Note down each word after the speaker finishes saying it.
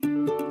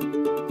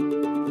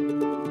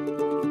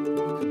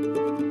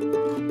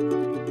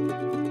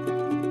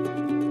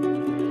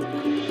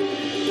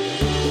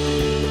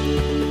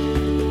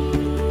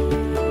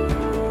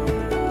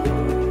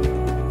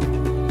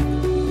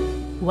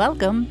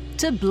Welcome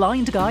to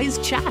Blind Guys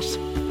Chat,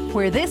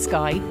 where this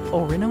guy,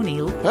 Oren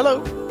O'Neill,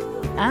 hello,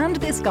 and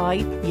this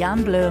guy,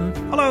 Jan Bloom,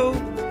 hello,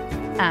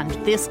 and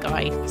this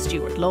guy,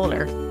 Stuart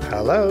Lawler,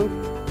 hello,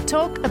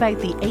 talk about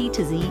the A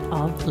to Z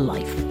of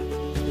life.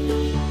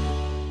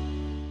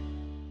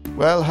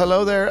 Well,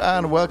 hello there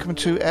and welcome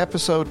to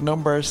episode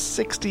number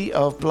 60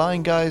 of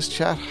Blind Guys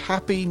Chat.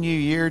 Happy New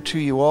Year to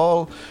you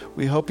all.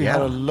 We hope you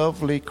had a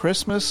lovely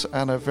Christmas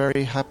and a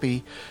very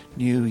happy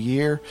New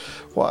Year.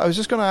 Well, I was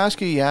just going to ask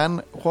you,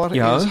 Jan, what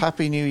is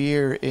Happy New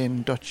Year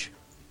in Dutch?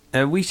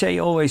 We say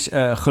always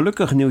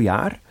gelukkig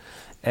nieuwjaar.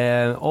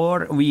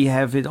 Or we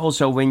have it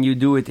also when you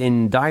do it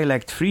in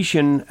dialect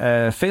Frisian,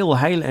 veel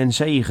heil en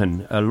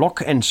zegen,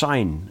 lock and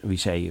sign, we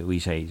say.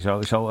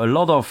 So a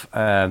lot of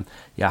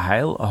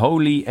heil,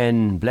 holy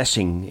and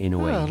blessing in a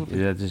way.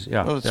 That is,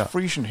 it's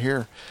Frisian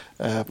here.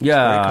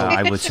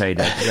 I would say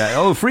that.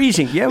 Oh,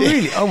 freezing. Yeah,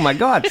 really. Oh, my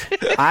God.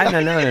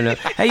 No.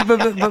 Hey,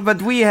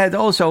 but we had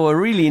also a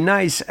really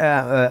nice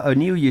a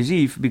New Year's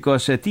Eve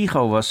because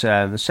Tigo was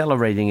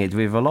celebrating it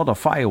with a lot of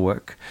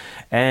firework.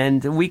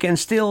 And we can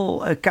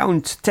still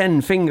count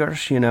 10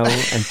 fingers, and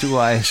 2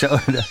 eyes. So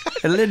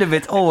a little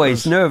bit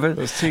always nervous.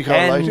 Was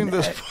Tigo lighting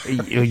this?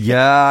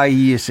 Yeah,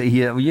 he is.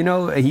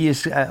 He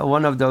is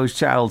one of those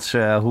childs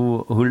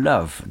who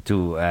love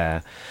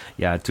to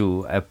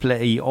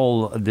play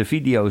all the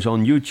videos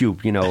on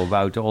YouTube,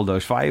 about all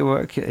those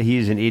fireworks. He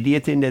is an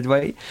idiot in that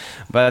way,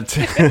 but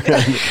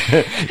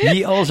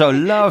he also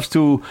loves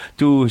to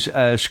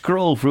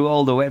scroll through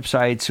all the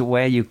websites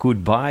where you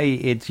could buy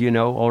it,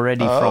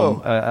 already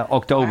from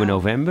October,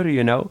 November,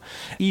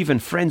 Even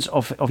friends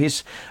of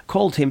his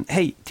called him,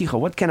 "Hey, Tigo,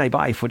 what can I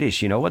buy for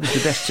this? What is the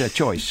best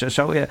choice?"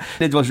 So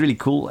it was really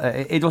cool.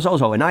 It was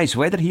also a nice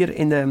weather here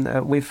in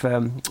the with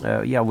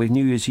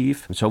New Year's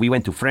Eve. So we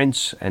went to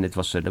France, and it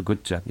was we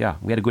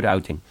had a good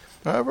outing.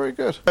 Very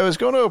good. I was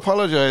going to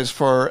apologise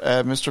for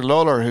Mr.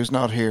 Lawler, who's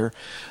not here.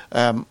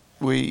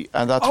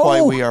 That's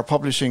why we are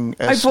publishing.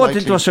 I thought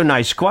it was so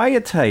nice,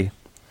 quiet. Hey.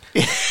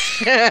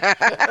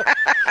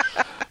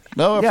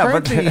 No,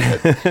 apparently,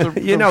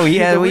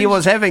 he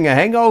was having a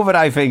hangover,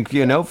 I think,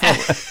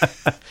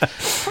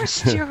 Poor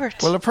Stuart.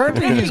 Well,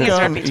 apparently he's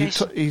gone. He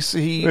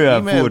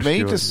emailed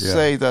me to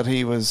say that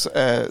he was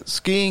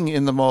skiing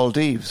in the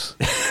Maldives.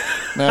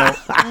 Now,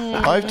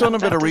 I've done a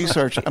bit of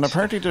research, and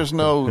apparently there's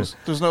no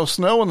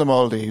snow in the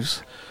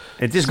Maldives.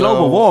 It is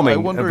global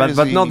warming,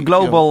 but not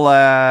global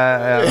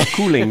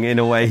cooling in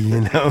a way,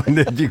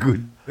 that you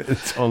could.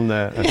 It's on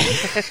the.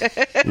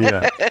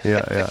 Yeah.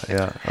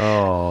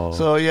 Oh.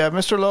 So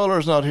Mr.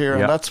 Lawler's not here,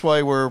 and that's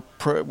why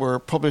we're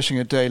publishing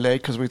a day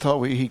late because we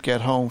thought he'd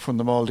get home from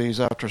the Maldives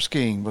after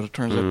skiing, but it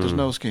turns out there's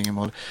no skiing in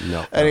Maldives.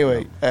 No.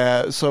 Anyway,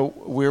 so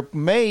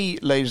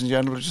ladies and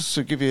gentlemen, just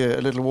to give you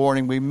a little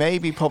warning, we may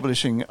be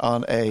publishing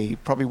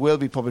will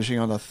be publishing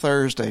on a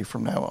Thursday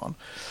from now on.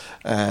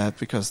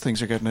 Because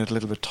things are getting a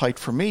little bit tight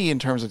for me in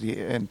terms of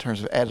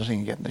editing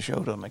and getting the show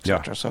done,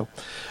 etc. Yeah. So,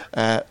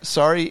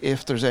 sorry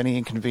if there's any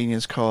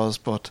inconvenience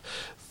caused, but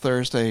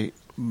Thursday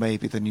may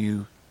be the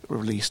new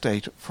release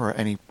date for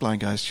any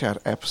Blind Guys Chat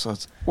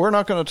episodes. We're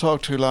not going to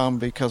talk too long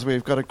because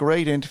we've got a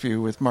great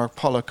interview with Mark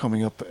Pollock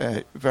coming up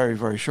very,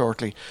 very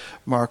shortly.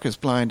 Mark is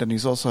blind and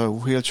he's also a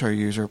wheelchair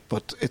user,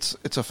 but it's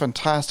a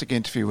fantastic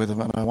interview with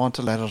him, and I want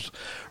to let it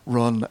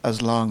run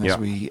as long as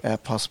we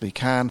possibly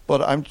can.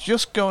 But I'm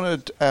just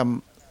going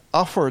to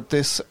offer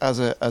this as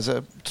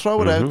a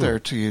throw it out there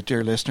to you,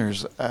 dear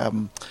listeners.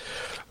 The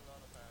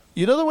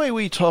way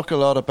we talk a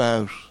lot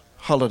about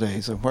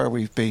holidays and where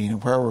we've been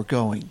and where we're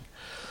going.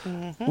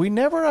 Mm-hmm. We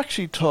never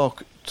actually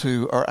talk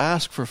to or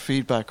ask for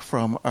feedback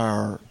from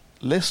our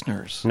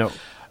listeners. No.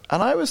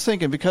 And I was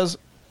thinking, because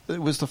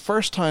it was the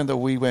first time that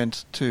we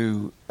went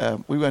to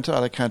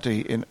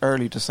Alicante in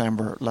early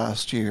December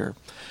last year,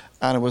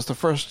 and it was the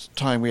first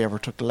time we ever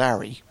took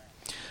Larry,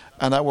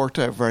 and that worked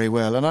out very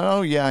well. And I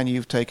know, Jan,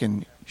 you've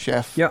taken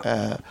Chef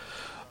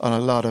on a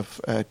lot of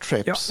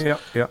trips.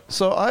 Yeah.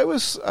 So I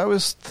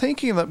was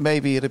thinking that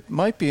maybe it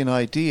might be an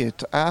idea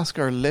to ask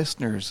our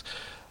listeners,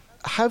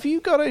 have you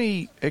got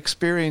any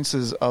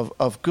experiences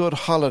of good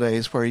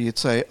holidays where you'd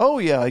say,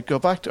 I'd go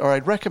back to, or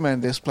I'd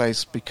recommend this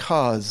place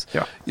because,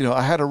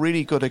 I had a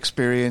really good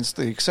experience.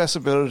 The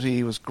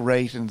accessibility was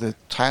great in the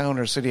town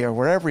or city or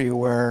wherever you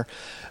were.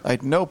 I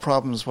had no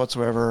problems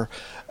whatsoever.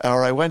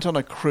 Or I went on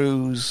a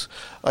cruise.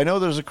 I know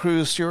there's a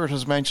cruise. Stuart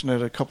has mentioned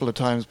it a couple of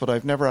times, but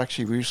I've never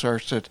actually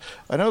researched it.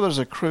 I know there's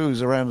a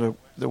cruise around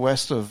the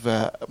west of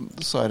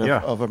side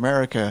of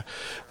America,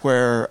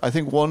 where I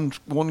think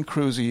one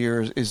cruise a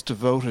year is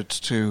devoted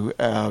to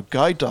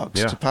guide dogs,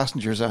 to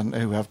passengers and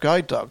who have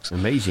guide dogs.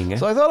 Amazing, eh?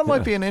 So I thought it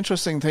might be an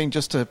interesting thing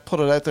just to put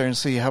it out there and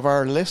see, have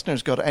our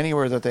listeners got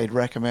anywhere that they'd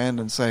recommend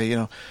and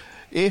say,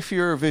 if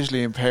you're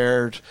visually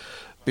impaired,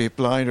 be it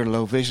blind or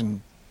low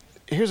vision,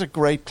 here's a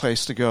great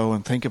place to go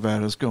and think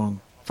about is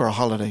going for a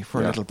holiday,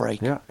 for a little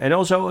break. Yeah, and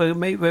also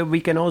maybe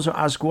we can also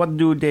ask what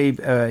do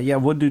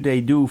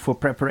they do for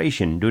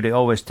preparation? Do they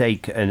always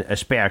take a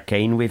spare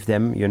cane with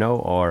them,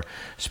 or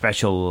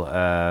special?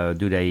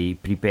 Do they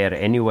prepare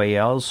anyway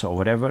else or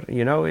whatever?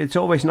 It's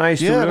always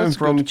nice to learn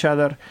from each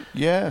other.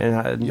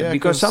 Yeah,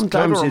 because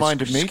sometimes Clodagh it's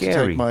reminded me scary.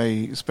 to take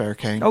my spare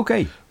cane.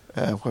 Okay.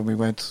 When we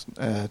went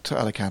to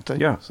Alicante.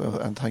 Yeah. So,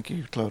 and thank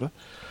you, Clodagh.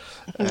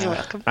 You're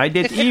welcome. I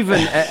did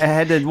even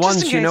had it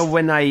once, in case.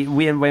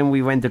 when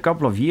we went a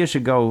couple of years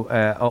ago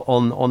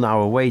on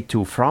our way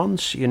to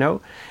France,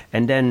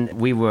 and then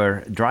we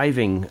were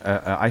driving.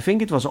 I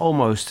think it was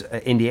almost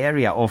in the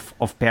area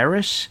of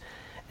Paris,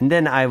 and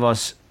then I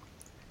was.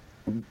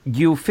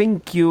 You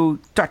think you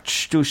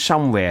touch to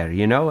somewhere,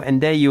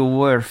 and there you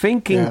were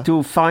thinking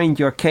to find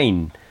your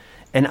cane.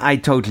 And I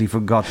totally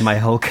forgot my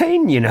whole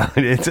cane, Oh,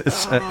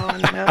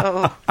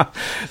 no.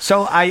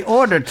 So I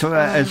ordered,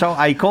 so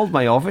I called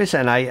my office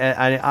and I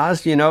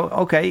asked,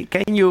 okay,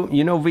 can you,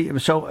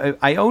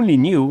 I only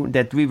knew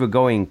that we were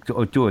going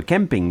to a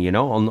camping,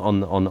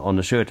 on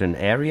a certain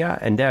area.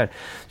 And there,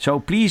 so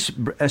please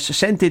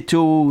send it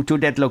to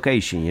that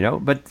location,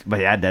 But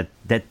yeah,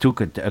 that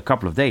took a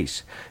couple of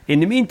days. In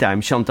the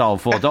meantime, Chantal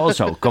thought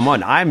also, come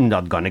on, I'm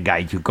not going to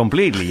guide you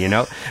completely,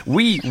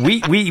 We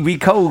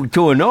go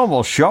to a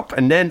normal shop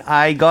and then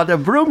I got a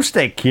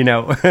broomstick, a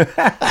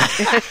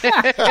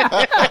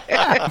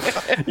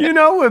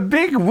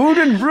big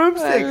wooden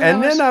broomstick.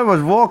 And then I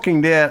was walking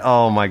there,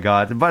 oh my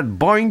God, but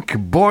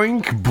boink,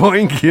 boink,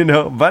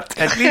 boink, but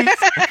at least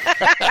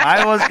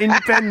I was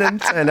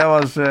independent and I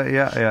was, but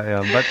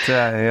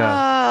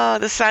Oh,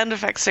 the sound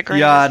effects are great.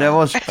 Yeah, that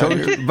was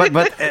totally,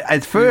 but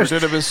at first. You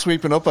should have been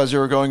sweeping up as you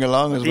were going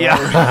along as well.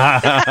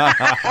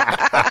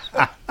 Yeah.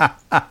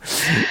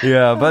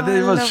 Yeah, but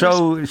it was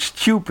so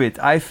stupid.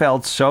 I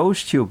felt so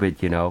stupid,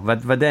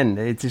 But then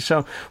it is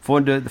so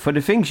for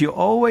the things you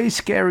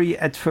always carry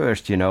at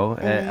first,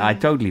 I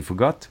totally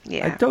forgot.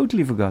 Yeah. I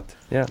totally forgot.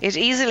 Yeah. It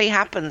easily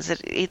happens.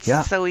 It's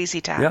so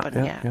easy to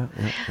happen. Yeah.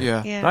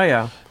 Oh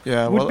yeah.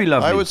 Yeah, would be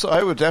lovely.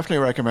 I would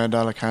definitely recommend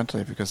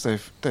Alicante because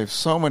they've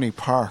so many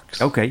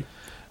parks. Okay.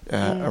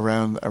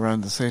 Around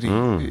the city,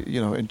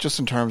 in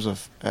terms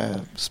of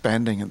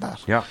spending and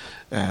that. Yeah.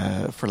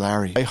 For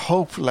Larry, I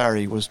hope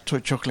Larry was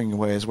chuckling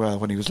away as well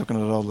when he was looking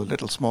at all the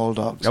little small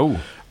dogs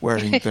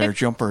wearing their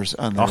jumpers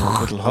and their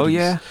little hoodies. Oh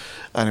yeah.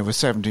 And it was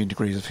 17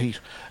 degrees of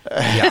heat.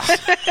 Yeah.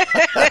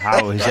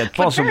 How is that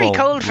possible? Very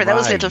cold for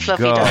those My little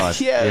fluffy God.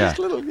 dogs. Yeah,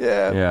 little,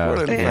 poor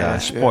little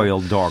fellas,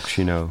 spoiled dogs,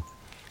 Yeah,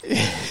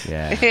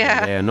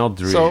 they are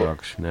not real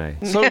dogs. No.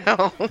 So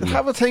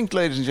have a think,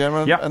 ladies and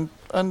gentlemen,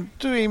 and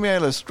do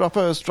email us. Drop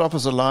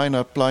us a line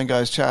at Blind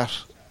Guys Chat.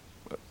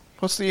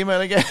 What's the email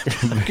again?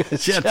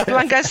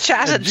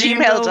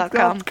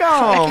 blindguyschat@gmail.com.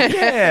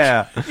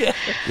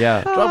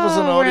 Yeah. Drop us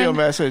an audio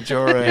message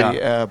or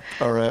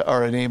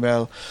an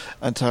email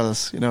and tell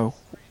us,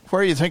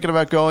 where are you thinking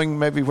about going?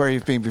 Maybe where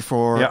you've been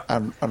before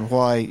and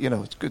why.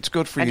 It's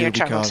good for and you your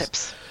because. travel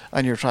tips.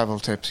 And your travel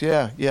tips, we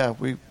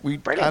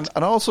and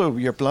also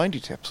your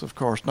blindy tips, of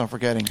course, not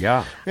forgetting.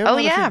 Yeah. We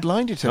haven't had a few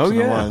blindy tips in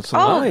a while. So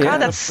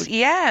God, that's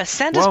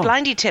Send us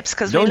blindy tips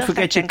because don't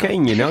forget your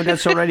cane.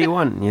 That's already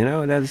one.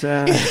 That's.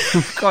 There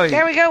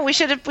we go. We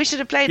should have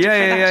played.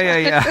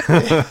 Yeah.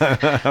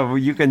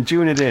 You can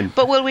tune it in.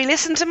 But will we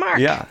listen to Mark?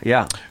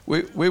 Yeah.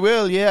 We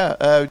will,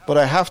 But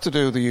I have to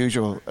do the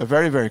usual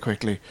very, very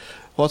quickly.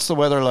 What's the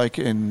weather like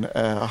in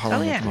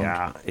Holland?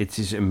 Yeah, it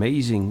is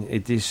amazing.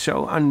 It is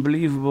so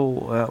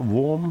unbelievable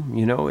warm.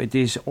 It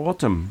is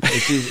autumn.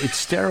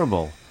 It's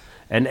terrible.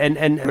 And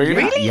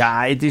really?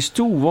 Yeah, it is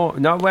too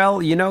warm. No, well,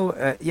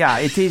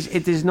 it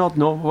is not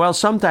normal. Well,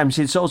 sometimes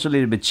it's also a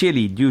little bit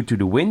chilly due to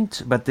the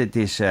wind, but it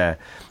is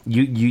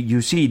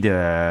you see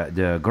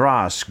the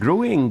grass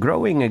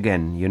growing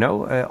again,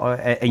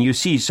 and you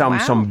see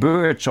some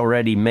birds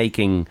already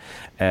making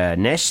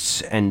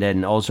nests and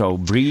then also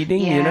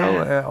breeding,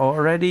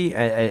 already.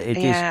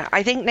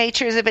 I think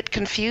nature is a bit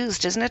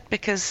confused, isn't it?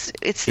 Because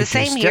it's the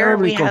same year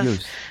terribly we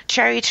confused. have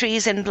cherry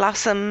trees in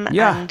blossom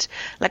and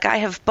like I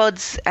have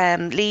buds,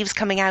 leaves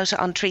coming out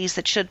on trees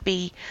that should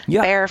be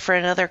bare for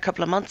another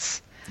couple of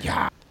months.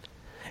 Yeah.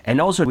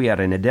 And also we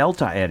are in a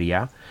delta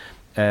area.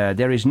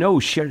 There is no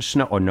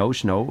snow or no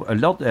snow. A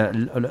lot,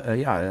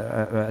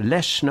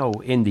 less snow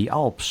in the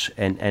Alps,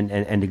 and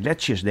the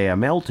glaciers, they are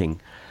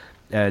melting.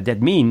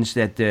 That means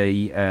that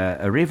the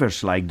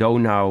rivers like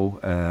Donau,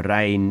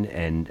 Rhine,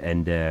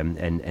 and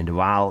the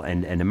Waal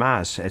and the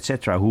Maas,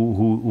 etc.,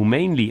 who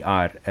mainly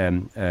are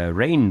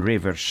rain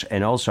rivers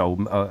and also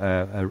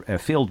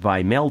filled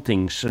by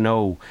melting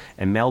snow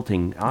and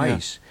melting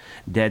ice,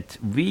 that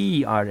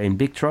we are in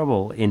big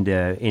trouble in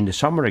the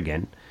summer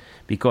again.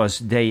 Because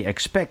they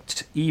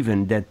expect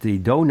even that the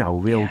Donau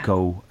will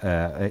go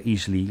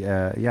easily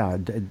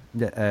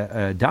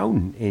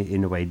down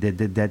in a way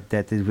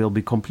that it will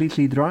be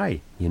completely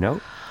dry.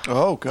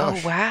 Oh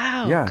gosh! Oh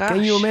wow! Yeah, gosh.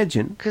 can you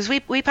imagine? Because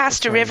we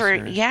passed a river.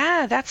 Scary.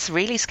 Yeah, that's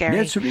really scary.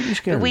 That's really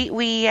scary.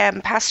 We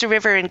passed a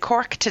river in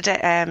Cork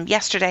today,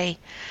 yesterday.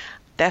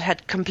 that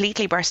had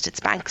completely burst its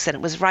banks, and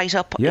it was right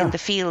up in the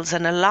fields,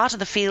 and a lot of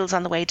the fields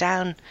on the way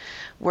down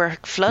were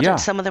flooded. Yeah.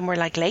 Some of them were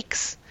like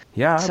lakes.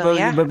 Yeah, So,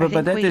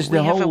 but that is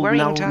the whole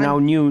now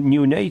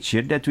new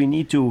nature, that we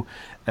need to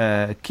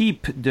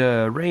keep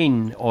the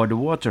rain or the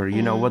water,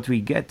 what we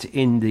get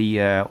in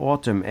the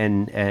autumn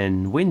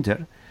and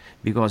winter,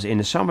 because in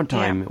the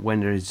summertime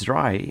when it's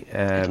dry,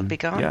 it'll be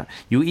gone. Yeah,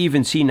 you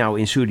even see now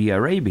in Saudi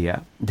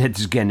Arabia that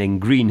it's getting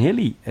green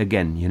hilly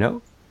again.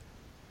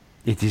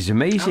 It is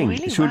amazing. Oh,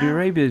 really? Saudi Wow.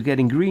 Arabia is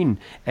getting green,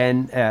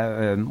 and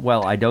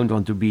I don't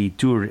want to be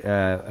too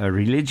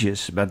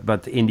religious,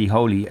 but in the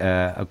Holy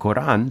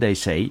Quran they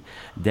say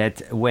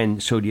that when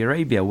Saudi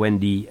Arabia, when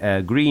the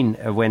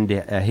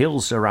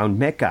hills around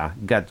Mecca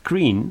got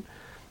green,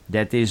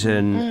 that is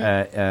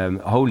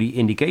an holy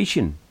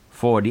indication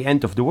for the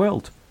end of the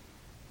world.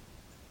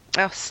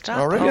 Oh, stop!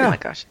 Oh, really? Oh Yeah. my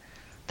gosh,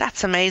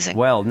 that's amazing.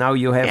 Well, now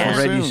you have Yeah.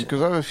 already.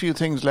 Because I have a few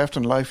things left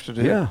in life to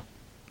do. Yeah.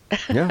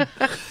 Yeah.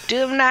 Do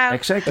them now.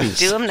 Exactly.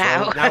 Do them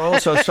now. So now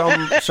also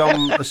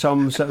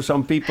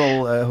some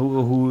people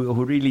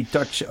who really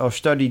touch or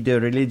study the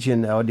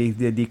religion or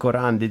the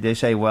Quran, they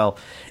say, well,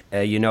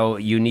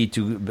 you need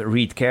to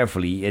read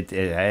carefully.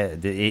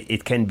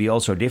 It can be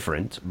also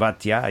different,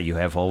 but you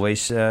have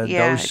always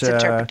those.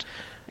 It's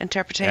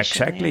interpretation.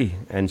 Exactly,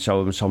 Yeah. and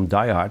so some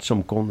diehards,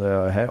 some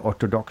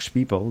orthodox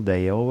people,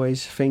 they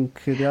always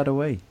think the other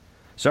way.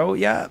 So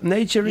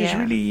nature is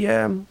really.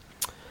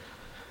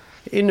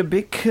 In a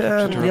big,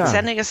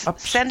 sending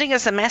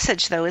us a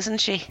message, though, isn't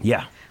she?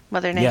 Yeah,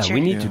 Mother Nature. Yeah, we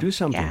need to do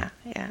something.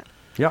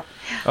 Yeah.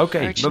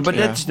 Okay, but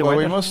that's the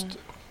way. weather.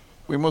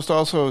 We must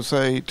also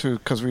say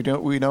because we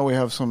know we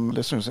have some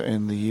listeners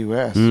in the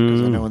US,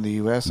 because I know in the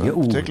US,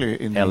 particularly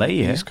in LA,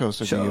 the east coast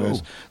of the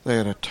US, they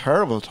had a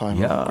terrible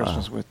time over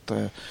Christmas with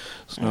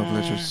snow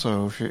blizzards.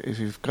 So if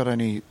you've got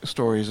any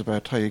stories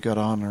about how you got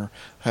on or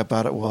how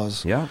bad it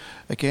was,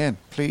 again,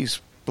 please.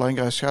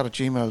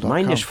 blindguyschat@gmail.com.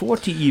 Minus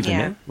 40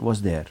 even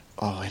was there.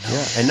 Oh, I know.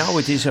 Yeah. And now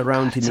it is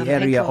around in the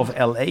area of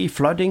LA,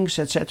 floodings,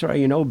 etc.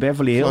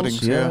 Beverly Hills.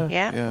 Floodings,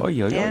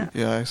 yeah.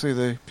 Yeah. I see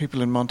the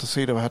people in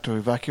Montecito had to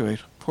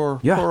evacuate. Poor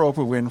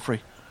Oprah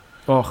Winfrey.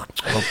 Oh,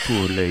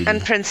 poor lady.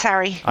 And Prince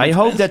Harry. I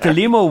hope that the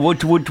limo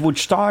would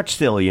start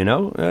still,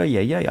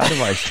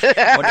 otherwise.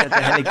 Or that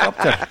the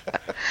helicopter.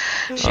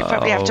 She'd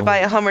probably have to buy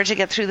a Hummer to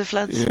get through the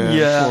floods.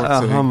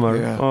 Yeah, a Hummer.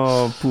 Yeah.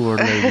 Oh, poor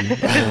lady.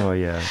 Oh,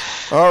 yeah.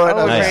 All right,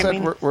 as I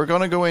said, we're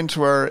going to go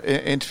into our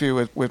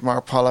interview with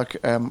Mark Pollock.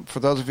 For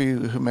those of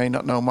you who may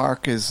not know,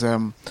 Mark is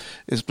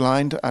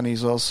blind, and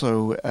he's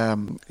also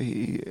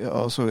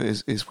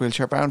is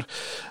wheelchair bound.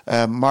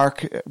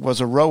 Mark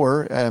was a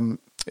rower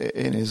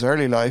in his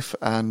early life,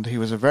 and he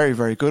was a very,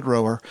 very good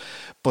rower,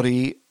 but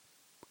he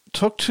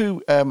took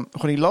to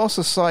when he lost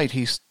his sight,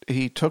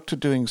 he took to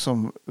doing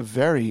some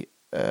very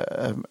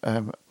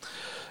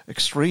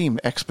extreme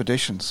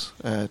expeditions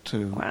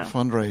to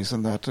fundraise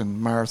and that in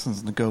marathons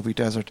in the Gobi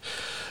Desert.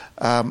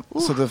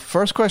 So the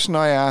first question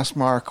I asked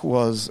Mark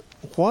was,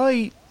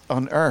 why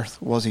on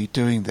earth was he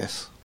doing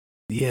this?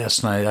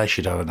 Yes, now I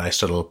should have a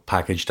nice little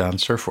packaged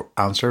answer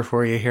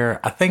for you here.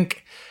 I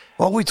think.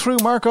 Well, we threw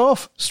Mark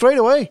off straight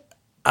away.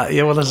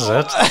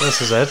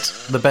 This is it.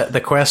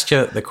 The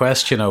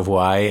question of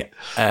why.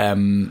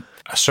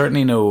 I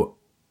certainly know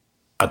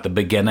at the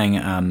beginning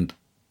and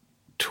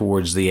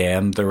towards the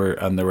end there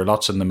were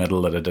lots in the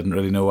middle that I didn't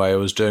really know why I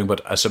was doing.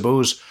 But I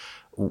suppose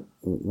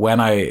when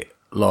I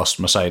lost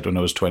my sight when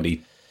I was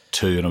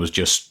 22 and I was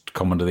just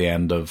coming to the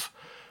end of,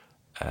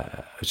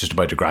 I was just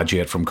about to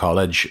graduate from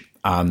college,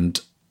 and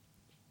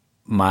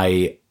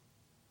my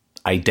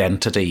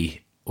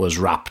identity was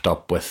wrapped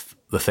up with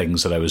the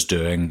things that I was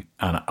doing,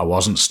 and I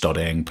wasn't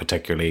studying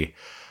particularly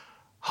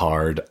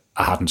hard.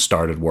 I hadn't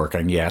started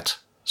working yet,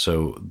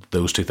 so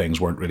those two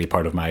things weren't really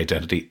part of my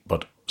identity.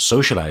 But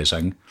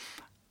socializing,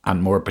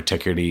 and more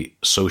particularly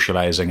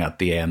socializing at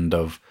the end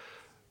of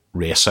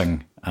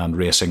racing, and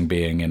racing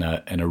being in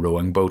a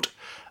rowing boat,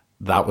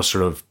 that was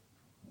sort of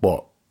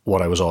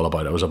what I was all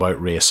about. I was about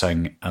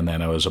racing, and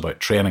then I was about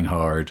training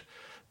hard,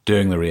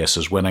 doing the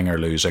races, winning or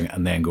losing,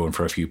 and then going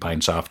for a few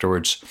pints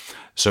afterwards.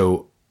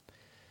 So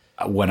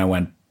when I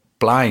went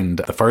blind,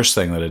 the first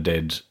thing that I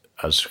did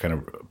as kind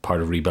of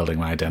part of rebuilding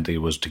my identity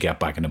was to get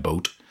back in a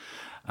boat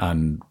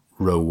and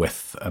row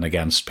with and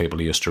against people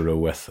I used to row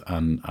with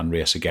and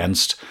race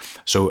against.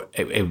 So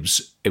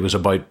it was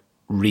about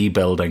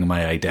rebuilding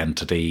my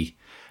identity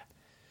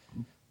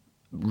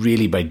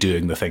really by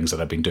doing the things that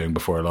I've been doing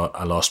before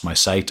I lost my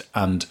sight.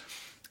 And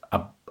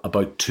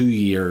about 2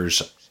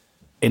 years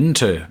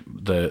into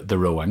the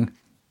rowing,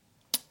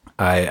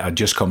 I had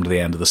just come to the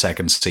end of the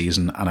second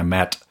season, and I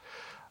met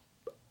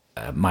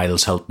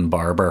Miles Hilton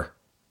Barber,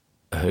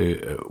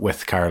 who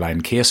with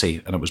Caroline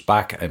Casey, and it was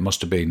back. It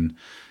must have been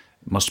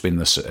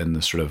this in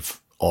the sort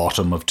of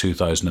autumn of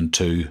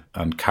 2002,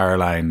 and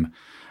Caroline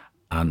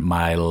and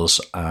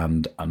Miles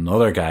and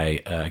another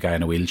guy, a guy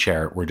in a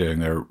wheelchair, were doing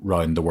their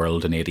round the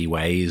world in 80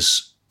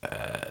 ways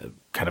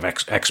kind of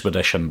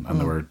expedition,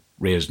 and they were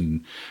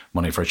raising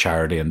money for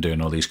charity and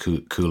doing all these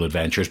cool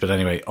adventures. But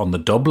anyway, on the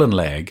Dublin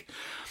leg,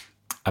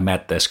 I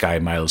met this guy,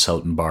 Miles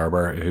Hilton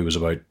Barber, who was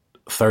about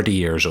 30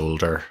 years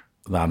older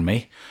than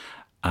me,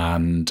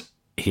 and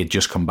he had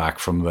just come back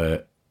from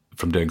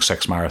doing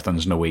 6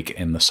 marathons in a week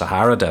in the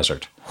Sahara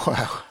Desert.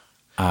 Wow.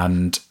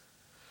 And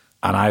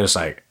I was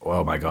like,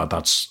 oh my God,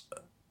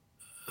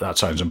 that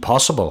sounds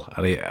impossible.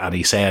 And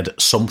he said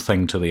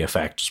something to the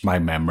effect, it's my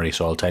memory,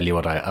 so I'll tell you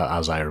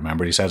as I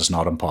remember. He said it's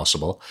not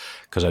impossible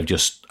because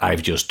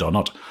I've just done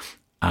it.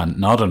 And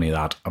not only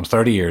that, I'm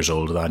 30 years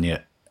older than you,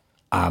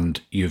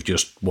 and you've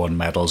just won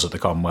medals at the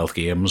Commonwealth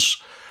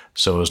Games,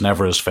 so I was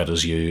never as fit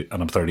as you,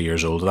 and I'm 30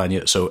 years older than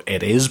you. So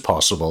it is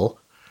possible.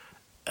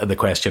 The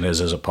question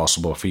is it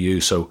possible for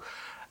you? So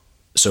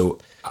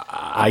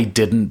I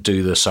didn't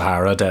do the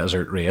Sahara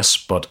Desert race,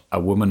 but a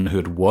woman who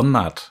had won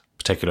that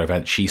particular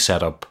event, she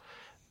set up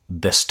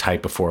this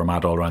type of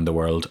format all around the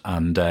world,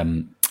 and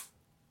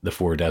the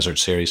 4 Desert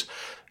Series.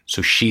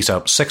 So she set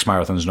up 6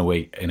 marathons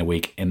in a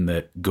week in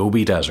the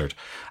Gobi Desert.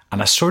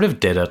 And I sort of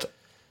did it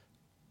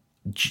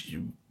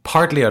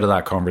partly out of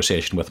that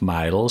conversation with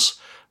Miles,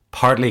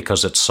 partly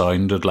because it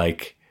sounded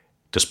like,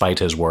 despite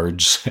his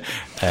words,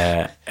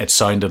 it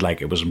sounded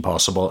like it was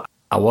impossible.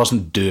 I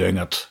wasn't doing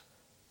it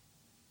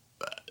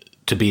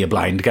to be a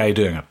blind guy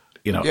doing it.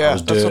 You know, yeah,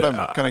 that's what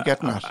I'm kind of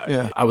getting at.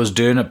 Yeah, I was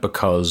doing it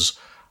because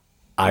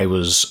I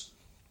was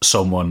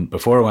someone,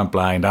 before I went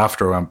blind,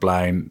 after I went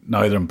blind,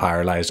 now that I'm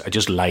paralyzed, I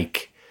just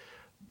like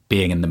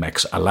being in the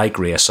mix. I like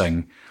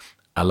racing.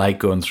 I like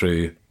going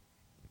through,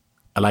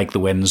 I like the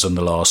wins and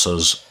the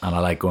losses, and I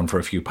like going for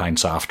a few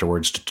pints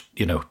afterwards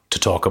to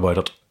talk about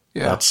it.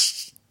 Yeah.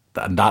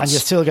 And you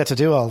still get to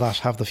do all that,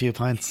 have the few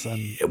pints.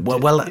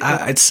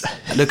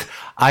 Look,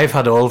 I've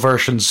had all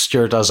versions,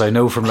 Stuart, as I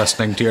know from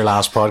listening to your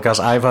last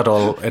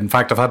podcast. In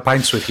fact, I've had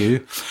pints with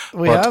you.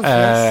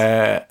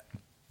 Yes.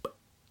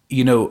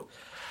 You know,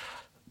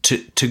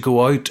 to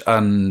go out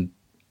and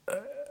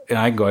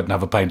I can go out and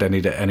have a pint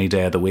any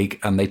day of the week,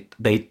 and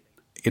they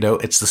you know,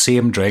 it's the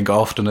same drink.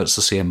 Often it's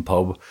the same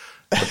pub,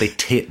 but they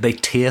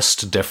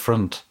taste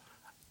different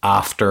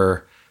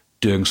after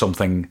doing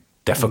something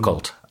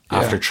difficult.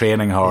 After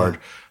training hard,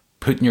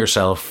 putting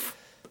yourself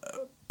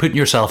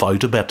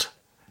out a bit.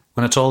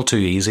 When it's all too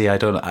easy, I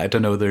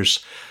don't know.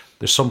 There's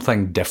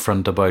something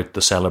different about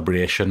the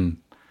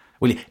celebration.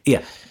 Well,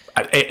 yeah,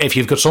 if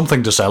you've got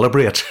something to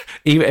celebrate,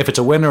 even if it's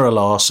a win or a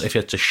loss, if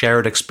it's a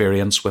shared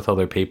experience with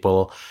other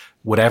people,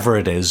 whatever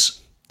it is,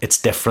 it's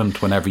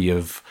different whenever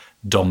you've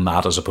done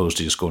that as opposed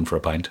to just going for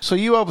a pint. So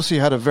you obviously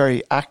had a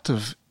very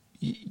active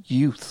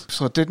youth.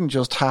 So it didn't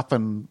just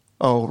happen,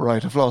 oh,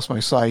 right, I've lost my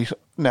sight,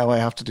 now I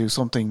have to do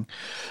something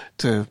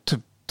to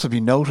be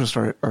noticed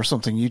or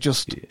something. You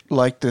just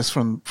liked this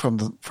from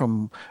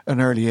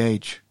an early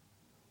age.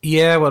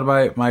 Yeah, well,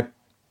 my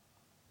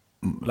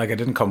I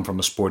didn't come from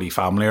a sporty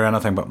family or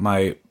anything, but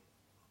my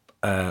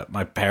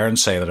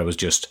parents say that I was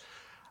just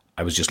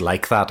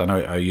like that, and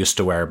I used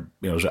to wear,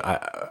 you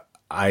know,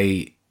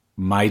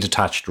 my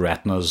detached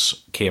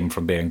retinas came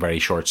from being very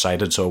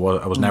short-sighted, so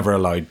I was never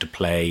allowed to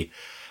play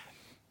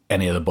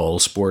any of the ball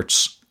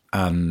sports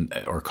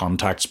or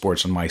contact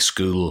sports in my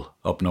school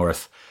up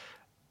north.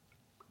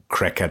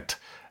 Cricket,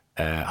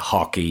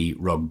 hockey,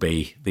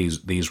 rugby,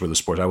 these were the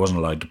sports. I wasn't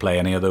allowed to play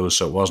any of those,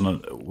 so it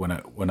wasn't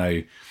when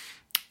I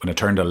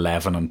turned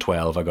 11 and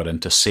 12, I got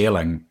into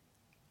sailing,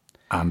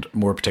 and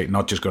more particularly,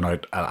 not just going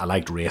out, I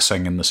liked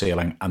racing in the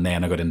sailing, and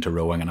then I got into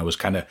rowing, and I was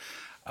kind of,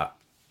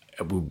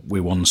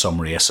 we won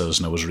some races,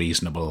 and I was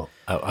reasonable.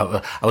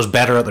 I was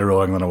better at the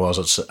rowing than I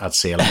was at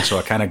sailing, so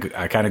I kind of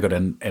got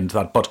into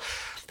that. But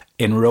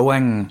in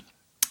rowing,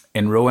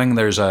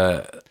 there's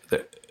the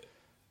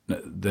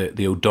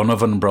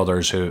O'Donovan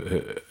brothers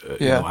who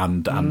you know,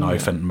 and now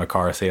Fintan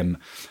McCarthy and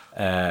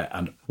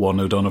one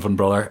O'Donovan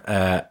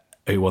brother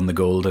who won the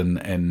gold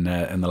in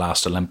the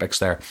last Olympics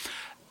there.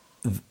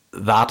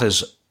 That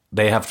is,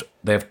 they have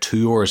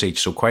 2 oars each,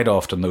 so quite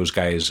often those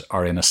guys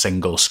are in a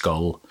single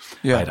scull,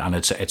 right? And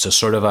it's a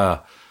sort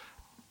of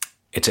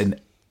it's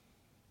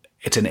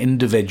an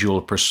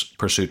individual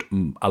pursuit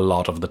a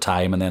lot of the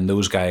time, and then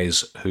those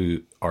guys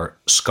who are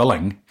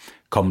sculling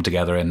come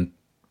together in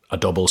a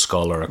double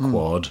scull or a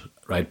quad,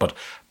 right? But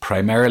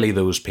primarily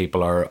those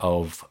people are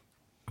of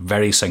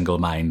very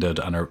single-minded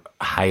and are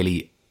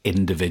highly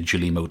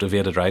individually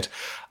motivated, right?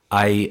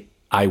 I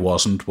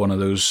wasn't one of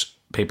those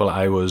people.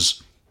 I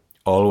was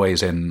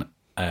always in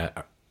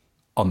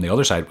on the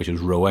other side, which is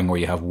rowing, where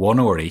you have 1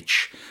 oar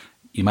each.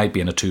 You might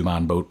be in a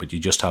 2-man boat, but you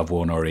just have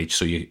 1 oar each,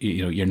 so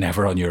you know you're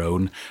never on your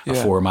own. A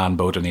 4-man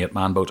boat, an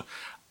 8-man boat,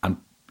 and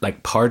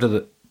like part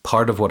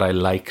of what I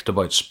liked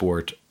about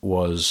sport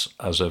was,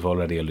 as I've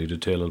already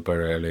alluded to a little bit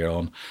earlier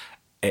on,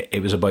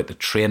 it was about the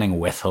training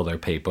with other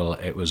people.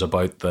 It was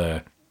about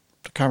the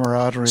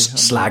camaraderie,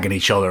 slagging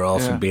each other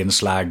off and being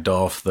slagged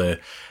off,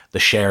 the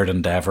shared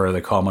endeavour,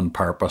 the common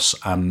purpose,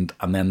 and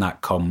then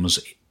that comes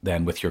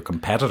then with your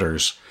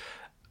competitors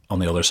on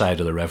the other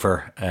side of the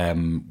river,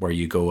 where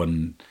you go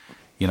and,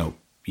 you know,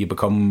 you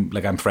become,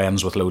 like, I'm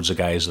friends with loads of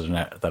guys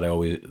that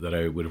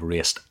I would have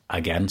raced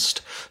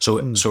against.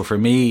 So for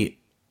me,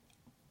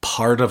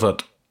 part of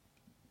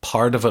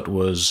it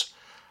was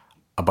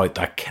about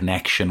that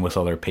connection with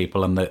other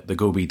people, and the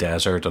Gobi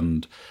Desert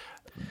and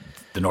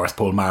the North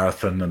Pole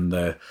Marathon and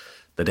the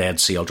Dead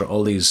Sea Ultra,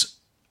 all these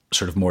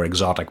sort of more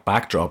exotic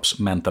backdrops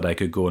meant that I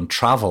could go and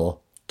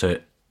travel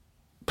to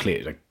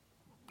play like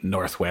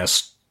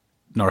northwest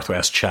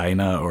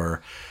China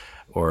or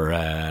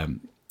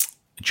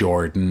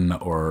Jordan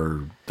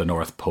or the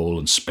North Pole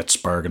and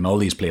Spitsbergen and all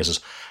these places.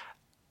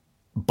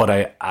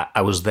 But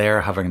I was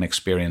there having an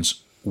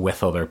experience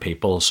with other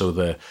people. So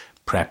the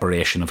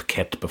preparation of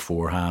kit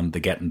beforehand, the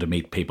getting to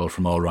meet people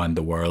from all around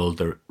the world,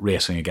 the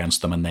racing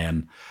against them, and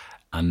then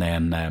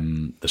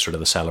the sort of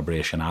the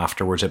celebration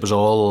afterwards. It was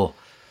all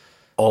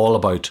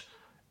about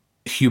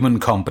human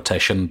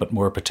competition, but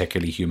more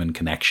particularly human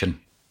connection,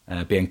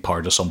 being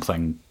part of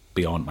something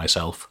beyond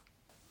myself.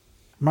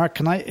 Mark,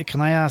 can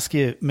I ask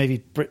you, maybe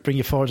bring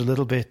you forward a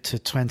little bit to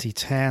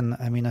 2010?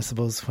 I mean, I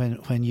suppose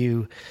when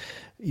you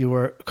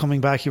were coming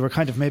back, you were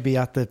kind of maybe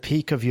at the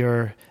peak of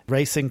your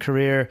racing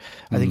career.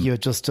 I think you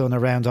had just done a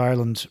Round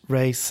Ireland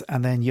race,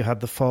 and then you had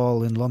the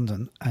fall in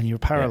London and you were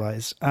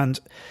paralysed. Yeah. And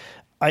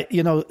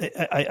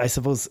I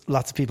suppose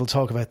lots of people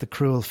talk about the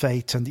cruel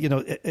fate, and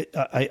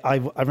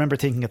I remember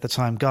thinking at the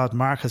time, God,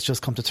 Mark has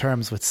just come to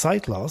terms with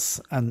sight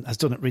loss and has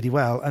done it really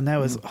well, and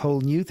now is a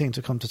whole new thing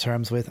to come to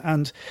terms with.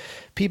 And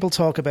people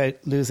talk about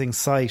losing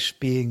sight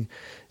being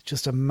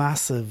just a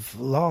massive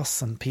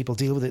loss, and people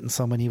deal with it in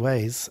so many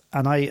ways.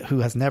 And I, who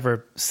has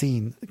never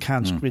seen,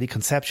 can't really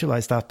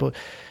conceptualize that. But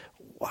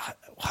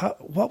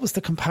what was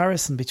the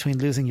comparison between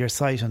losing your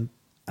sight and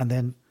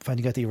then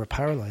finding out that you were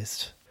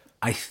paralysed?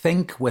 I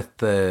think with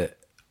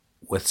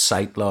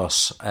sight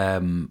loss,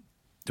 there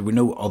were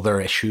no other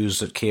issues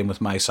that came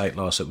with my sight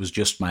loss. It was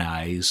just my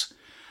eyes.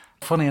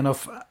 Funny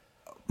enough,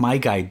 my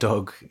guide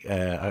dog,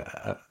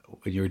 when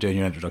you were doing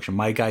your introduction,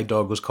 my guide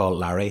dog was called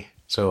Larry.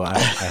 So I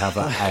have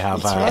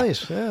That's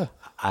right, yeah.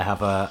 I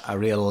have a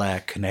real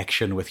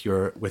connection with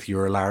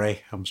your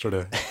Larry. I'm sort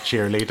of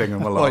cheerleading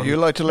him along. Well, you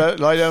like to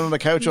lie down on the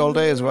couch all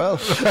day as well.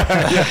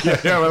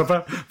 yeah.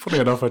 Well, funny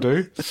enough, I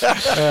do.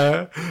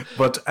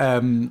 But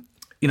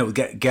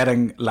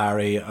getting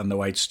Larry on the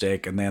white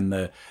stick, and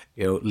then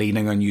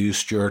leaning on you,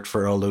 Stuart,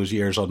 for all those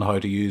years on how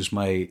to use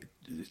my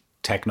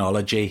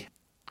technology,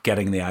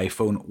 getting the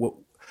iPhone.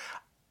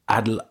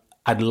 I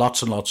had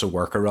lots and lots of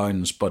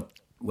workarounds, but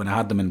when I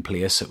had them in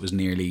place, it was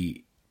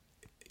nearly,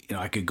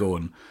 I could go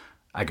to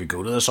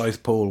the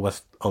South Pole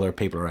with other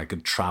people, or I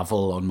could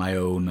travel on my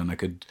own, and I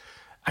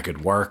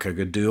could work, I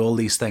could do all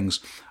these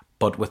things.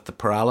 But with the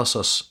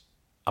paralysis,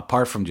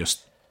 apart from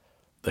just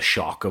the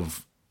shock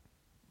of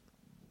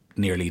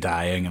nearly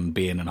dying and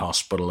being in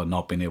hospital and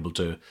not being able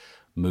to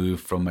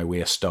move from my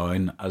waist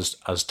down,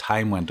 as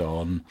time went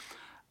on,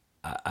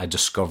 I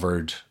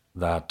discovered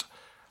that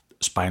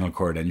spinal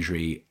cord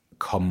injury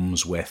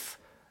comes with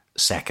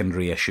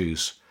secondary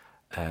issues,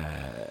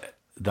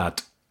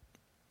 that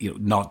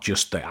not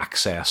just the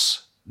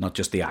access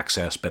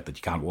bit, that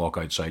you can't walk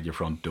outside your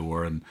front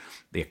door, and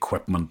the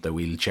equipment, the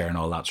wheelchair and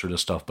all that sort of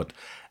stuff, but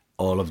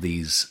all of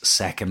these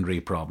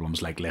secondary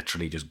problems, like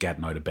literally just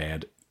getting out of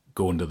bed,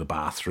 going to the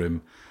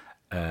bathroom,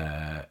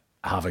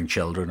 having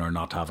children or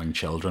not having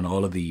children,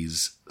 all of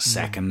these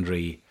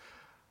secondary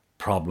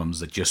problems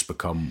that just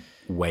become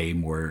way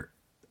more,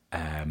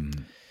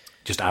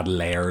 just add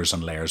layers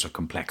and layers of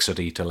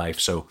complexity to life.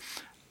 So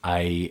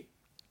I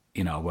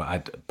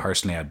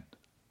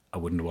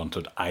wouldn't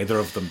want either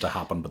of them to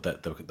happen, but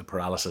the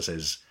paralysis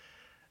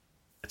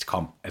it's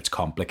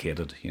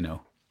complicated,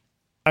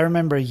 I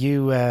remember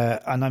you,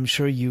 and I'm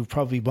sure you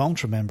probably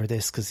won't remember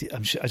this because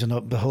I don't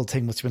know, the whole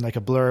thing must have been like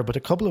a blur, but a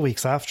couple of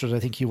weeks after it, I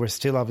think you were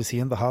still obviously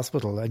in the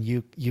hospital, and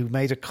you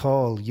made a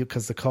call,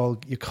 because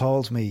you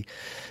called me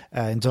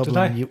in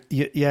Dublin.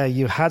 Did I?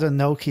 You had a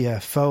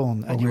Nokia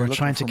phone, and you were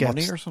trying to get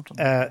money or something.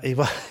 He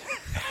was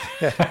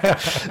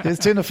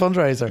doing a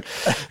fundraiser.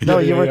 No,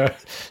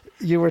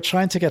 you were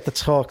trying to get the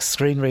Talk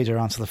screen reader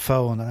onto the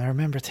phone, and I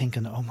remember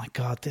thinking, oh my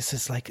God, this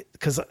is like,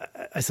 because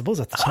I suppose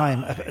at the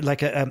time,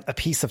 like a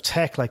piece of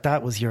tech like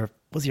that was your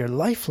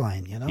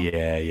lifeline,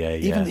 Yeah.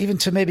 Even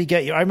to maybe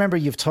get you. I remember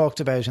you've talked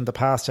about in the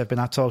past, I've been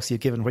at talks you've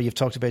given where you've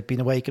talked about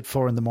being awake at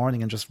 4 a.m.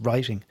 and just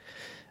writing,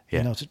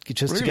 to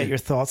get your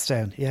thoughts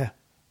down. Yeah.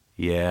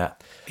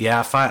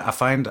 I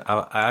find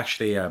I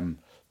actually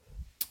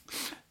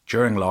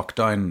during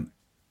lockdown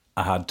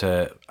I had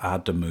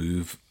to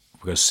move,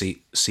 because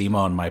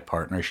Seema, my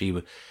partner, she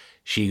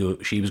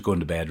was going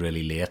to bed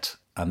really late,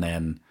 and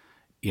then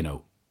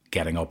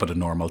getting up at a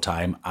normal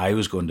time. I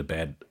was going to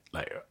bed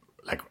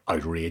like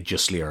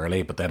outrageously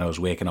early, but then I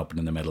was waking up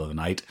in the middle of the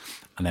night,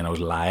 and then I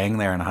was lying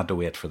there, and I had to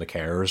wait for the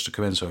carers to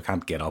come in, so I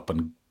can't get up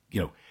and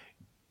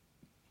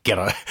get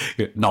out,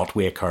 not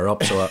wake her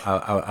up. So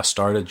I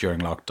started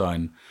during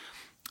lockdown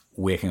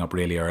waking up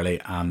really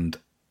early, and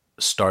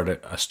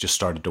I just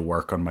started to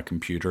work on my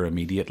computer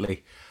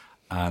immediately,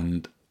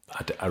 and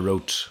I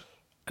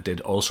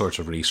did all sorts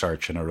of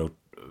research, and I wrote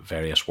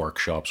various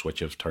workshops, which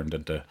have turned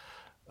into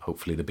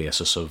hopefully the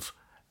basis of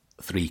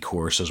 3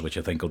 courses, which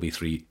I think will be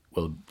 3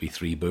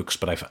 books.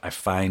 But I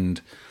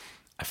find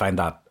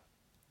that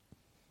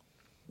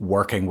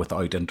working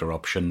without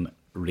interruption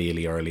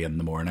really early in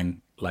the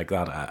morning like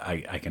that.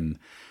 I can,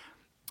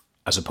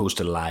 as opposed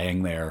to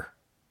lying there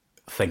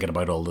thinking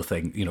about all the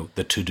things,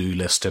 the to-do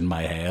list in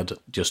my head,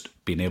 just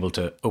being able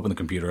to open the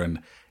computer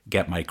and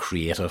get my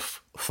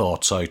creative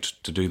thoughts out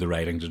to do the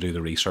writing, to do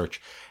the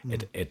research.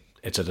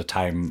 It's at a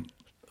time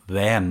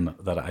then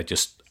that I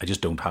just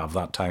don't have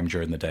that time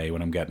during the day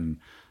when I'm getting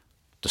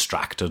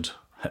distracted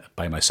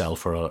by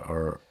myself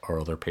or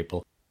other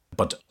people.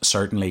 But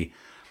certainly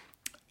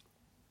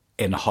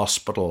in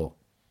hospital,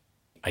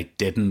 I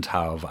didn't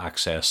have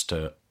access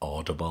to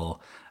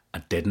Audible. I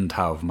didn't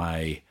have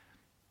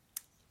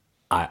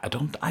I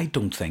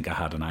don't think I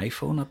had an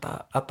iPhone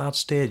at that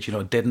stage.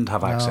 I didn't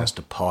have access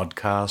to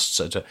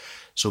podcasts.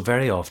 So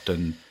very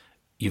often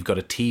you've got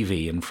a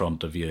TV in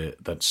front of you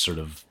that's sort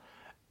of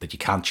that you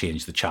can't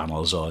change the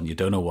channels on. You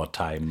don't know what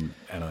time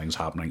anything's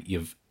happening.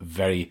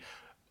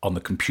 On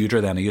the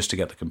computer then, I used to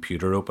get the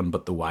computer open,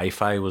 but the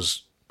Wi-Fi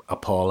was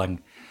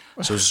appalling.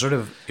 So it's sort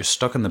of, you're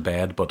stuck in the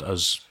bed, but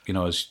as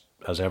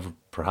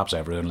perhaps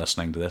everyone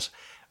listening to this,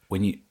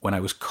 when I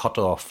was cut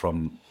off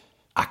from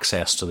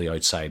access to the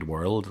outside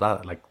world,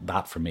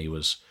 that for me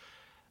was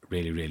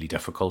really, really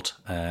difficult.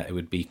 It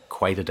would be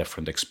quite a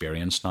different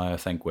experience now, I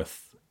think,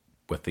 with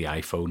the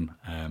iPhone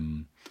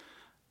and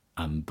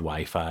the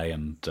Wi-Fi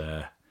and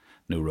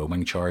no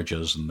roaming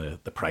charges and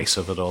the price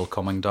of it all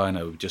coming down.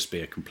 It would just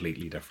be a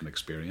completely different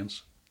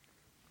experience.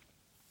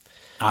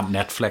 And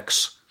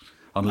Netflix,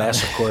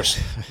 unless, of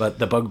course, but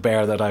the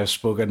bugbear that I've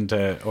spoken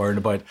to Oren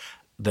about,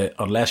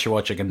 unless you're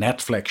watching a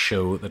Netflix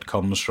show that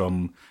comes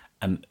from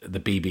the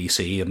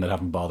BBC and they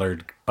haven't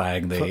bothered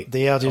buying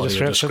the audio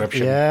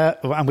description. Yeah,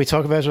 and we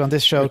talk about it on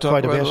this show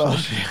quite a bit.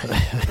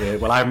 Yeah,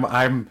 well,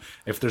 I'm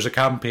if there's a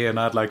campaign,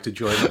 I'd like to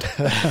join it.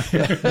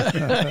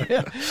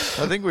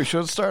 I think we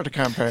should start a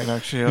campaign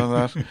actually on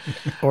that.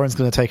 Oren's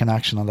going to take an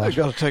action on that. I've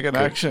got to take an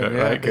action.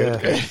 Yeah, right,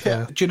 good.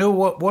 Yeah. Do you know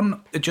what?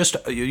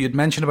 You'd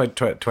mentioned about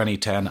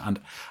 2010 and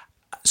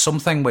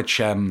something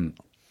which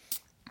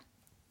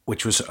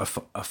was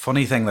a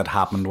funny thing that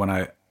happened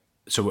when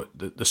So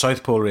the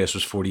South Pole race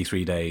was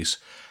 43 days.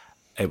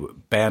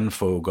 Ben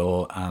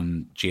Fogle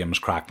and James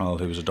Cracknell,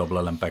 who was a double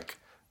Olympic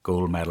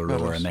gold medal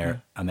rower, and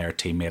their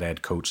teammate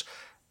Ed Coates,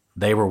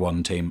 they were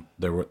one team.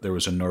 There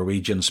was a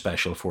Norwegian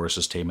Special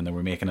Forces team, and they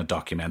were making a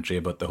documentary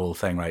about the whole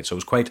thing, right? So it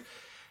was quite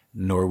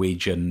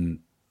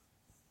Norwegian,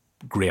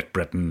 Great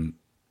Britain,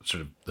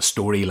 sort of the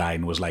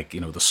storyline was like,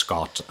 the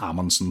Scott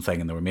Amundsen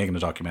thing, and they were making a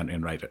documentary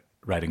and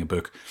writing a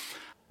book.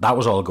 That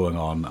was all going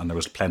on, and there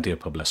was plenty of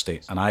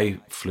publicity. And I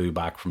flew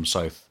back from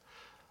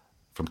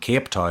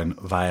Cape Town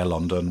via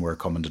London. We're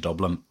coming to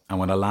Dublin. And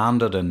when I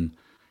landed in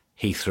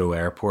Heathrow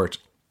Airport,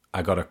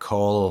 I got a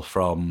call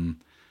from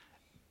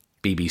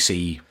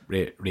BBC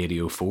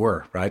Radio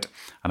 4, right?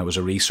 And it was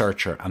a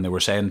researcher, and they were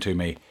saying to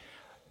me,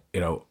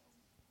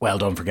 well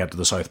done for getting to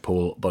the South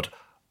Pole, but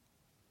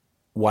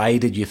why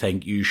did you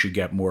think you should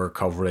get more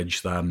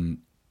coverage than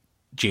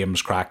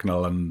James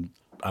Cracknell and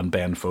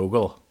Ben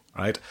Fogle,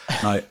 right?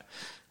 Now,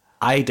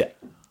 I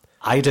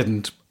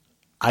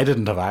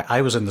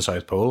was in the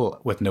South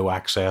Pole with no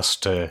access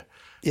to.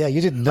 Yeah,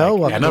 you didn't know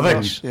what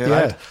anything.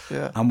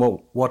 Yeah. And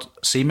what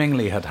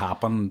seemingly had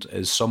happened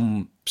is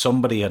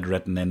somebody had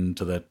written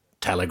into the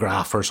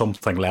Telegraph or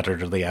something, letter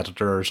to the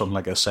editor or something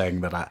like that,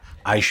 saying that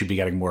I should be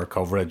getting more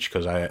coverage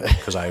because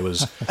I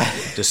was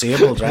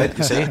disabled, right?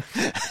 You see,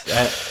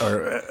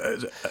 or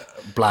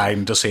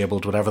blind,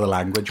 disabled, whatever the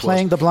language was.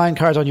 Playing the blind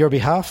card on your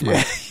behalf, man.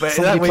 Yeah.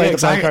 Somebody played the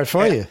blind card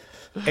for you.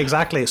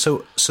 Exactly.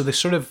 So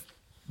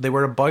they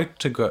were about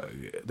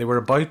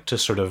to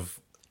sort of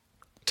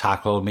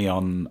tackle me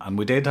on, and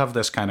we did have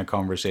this kind of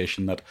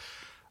conversation that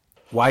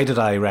why did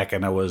I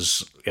reckon I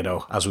was,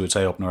 as we would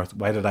say up north,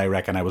 why did I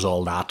reckon I was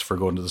all that for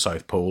going to the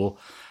South Pole?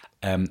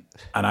 And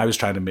I was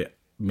trying to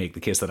make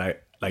the case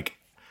that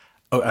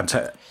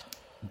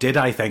did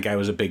I think I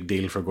was a big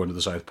deal for going to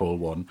the South Pole,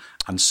 one?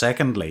 And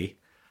secondly,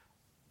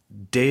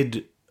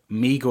 did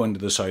me going to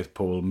the South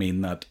Pole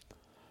mean that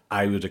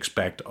I would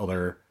expect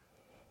other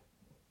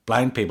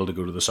blind people to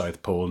go to the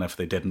South Pole, and if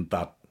they didn't,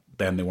 that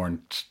then they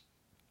weren't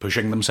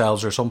pushing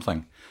themselves or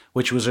something?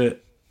 Which was I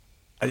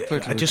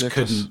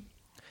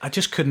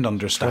just couldn't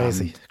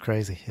understand.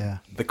 Crazy, yeah.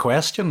 The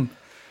question.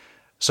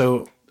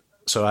 So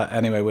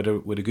anyway,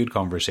 with a good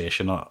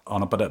conversation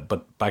on it,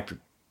 but back to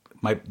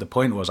the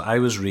point was, I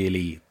was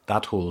really,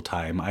 that whole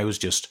time I was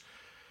just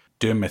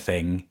doing my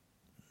thing,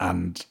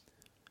 and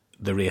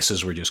the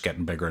races were just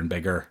getting bigger and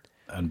bigger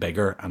and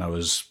bigger, and I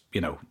was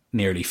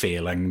nearly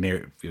failing,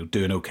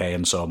 doing okay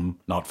in some,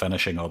 not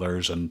finishing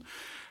others, and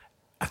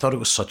I thought it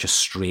was such a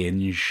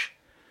strange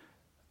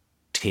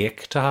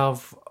take to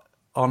have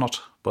on it,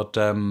 but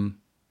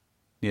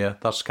yeah,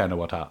 that's kind of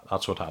what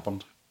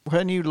happened.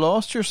 When you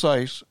lost your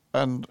sight,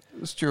 and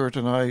Stuart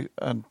and I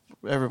and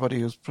everybody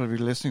who's probably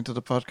listening to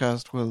the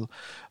podcast will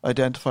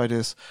identify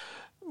this,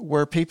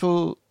 were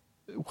people,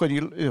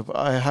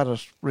 I had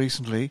it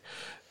recently,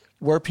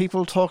 were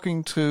people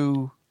talking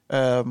to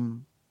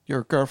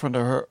your girlfriend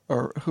or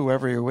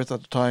whoever you're with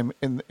at the time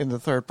in the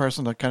third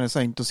person, that kind of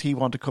saying, does he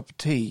want a cup of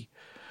tea?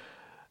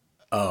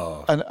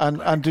 Oh,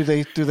 and do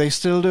they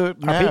still do it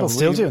now? Are people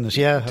still doing it?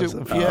 Yeah,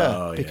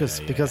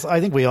 Because I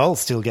think we all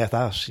still get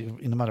that,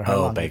 no matter how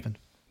long we've been.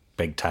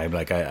 Big time.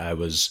 Like I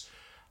was,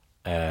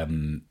 I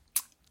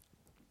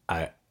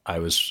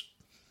was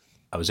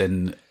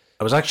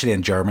actually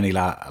in Germany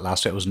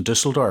last week. I was in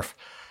Dusseldorf,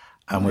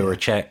 and we were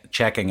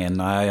checking in.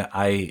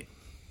 I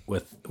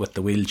with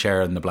the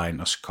wheelchair and the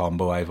blindness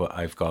combo,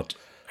 I've got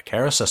a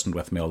care assistant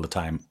with me all the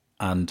time,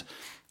 and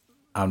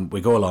we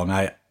go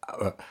along.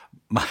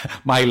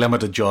 My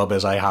limited job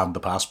is I hand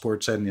the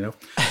passports in,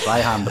 So I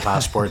hand the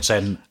passports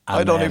in. And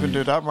I don't even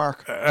do that,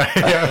 Mark.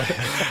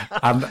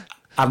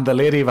 And the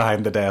lady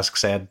behind the desk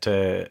said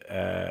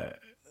to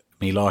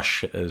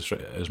Milos,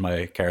 is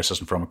my care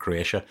assistant from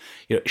Croatia.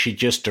 She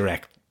just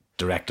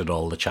directed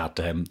all the chat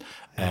to him.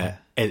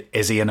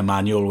 Is he in a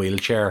manual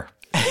wheelchair?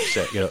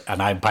 So,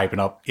 and I'm piping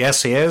up.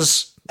 Yes, he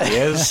is. He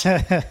is.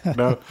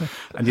 No,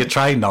 and you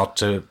try not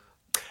to.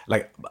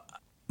 Like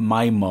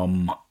my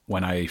mum,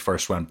 when I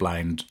first went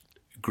blind,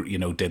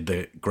 did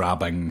the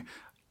grabbing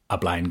a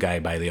blind guy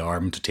by the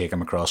arm to take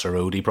him across a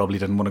road he probably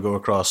didn't want to go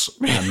across,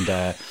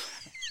 and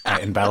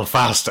in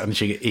Belfast, and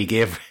he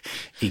gave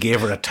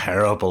her a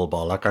terrible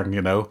bollocking,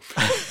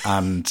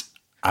 and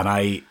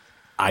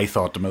I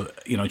thought,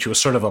 she was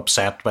sort of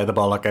upset by the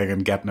bollocking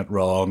and getting it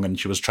wrong, and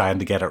she was trying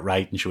to get it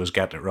right, and she was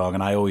getting it wrong,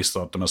 and I always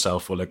thought to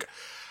myself, well, look,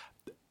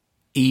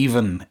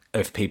 even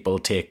if people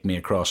take me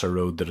across a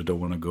road that I don't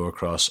want to go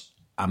across,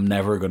 I'm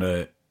never going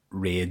to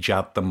rage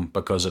at them,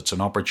 because it's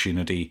an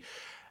opportunity.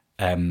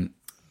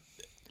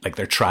 Like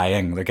they're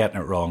trying, they're getting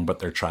it wrong, but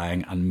they're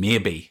trying, and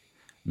maybe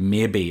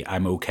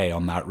I'm okay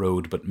on that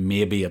road, but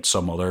maybe at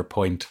some other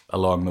point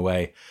along the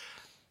way,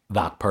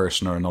 that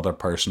person or another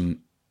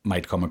person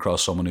might come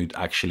across someone who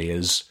actually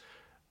is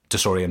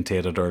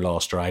disorientated or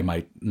lost, or I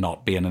might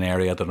not be in an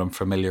area that I'm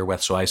familiar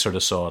with. So I sort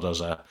of saw it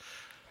as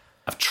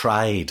I've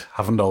tried,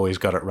 haven't always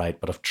got it right,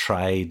 but I've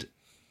tried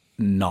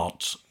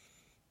not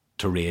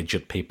to rage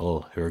at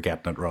people who are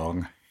getting it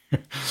wrong.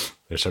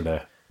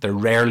 They're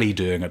rarely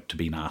doing it to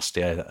be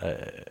nasty,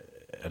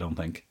 I don't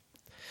think.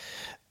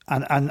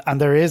 And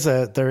there is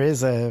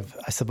a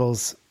I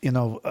suppose,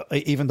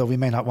 even though we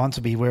may not want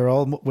to be, we're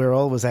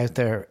always out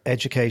there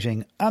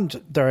educating,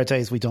 and there are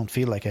days we don't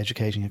feel like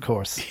educating, of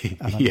course.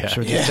 And I'm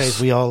sure there's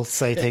days we all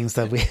say things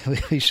that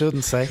we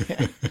shouldn't say.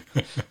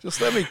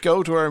 Just let me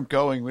go to where I'm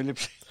going, will you?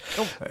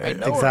 I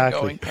know where I'm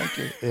going. Thank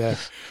you. Yeah.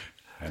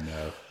 I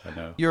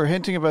know. You're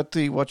hinting about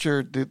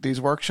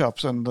these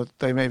workshops and that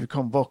they may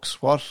become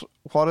books.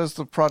 What is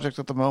the project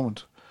at the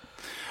moment?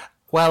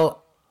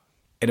 Well,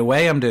 in a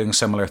way, I'm doing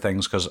similar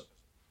things, because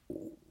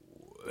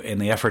in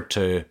the effort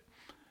to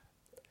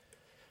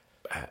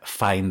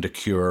find a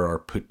cure or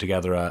put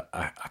together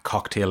a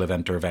cocktail of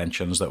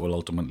interventions that will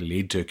ultimately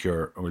lead to a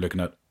cure, we're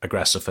looking at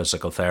aggressive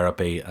physical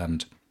therapy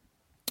and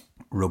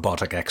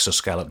robotic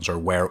exoskeletons, or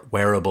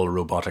wearable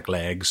robotic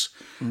legs,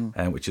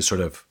 which is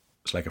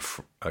it's like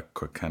a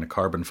kind of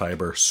carbon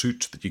fiber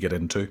suit that you get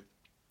into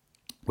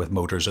with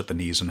motors at the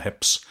knees and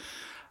hips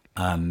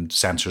and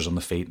sensors on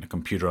the feet and a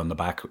computer on the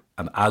back.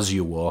 And as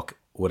you walk,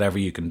 whatever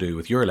you can do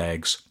with your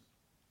legs,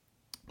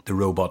 the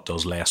robot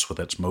does less with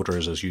its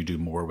motors as you do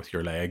more with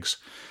your legs.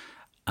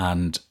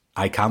 And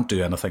I can't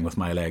do anything with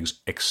my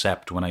legs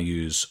except when I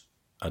use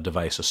a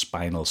device, a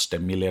spinal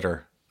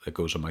stimulator that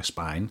goes on my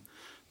spine,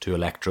 2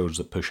 electrodes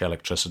that push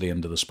electricity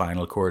into the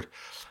spinal cord.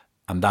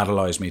 And that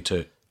allows me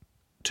to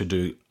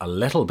do a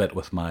little bit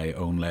with my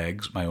own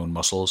legs, my own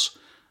muscles.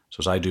 So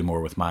as I do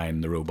more with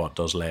mine, the robot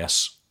does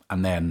less.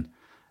 And then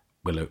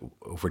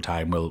over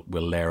time we'll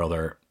layer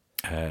other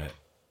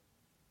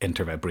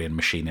brain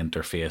machine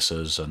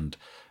interfaces, and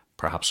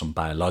perhaps some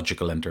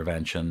biological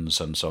interventions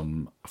and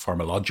some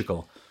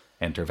pharmacological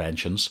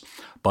interventions.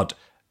 But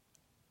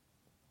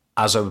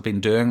as I've been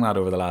doing that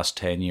over the last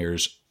 10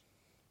 years,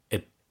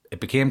 it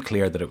became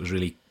clear that it was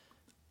really,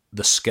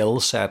 the skill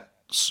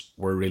sets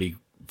were really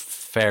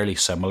fairly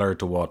similar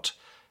to what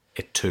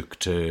it took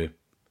to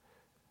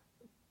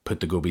put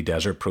the Gobi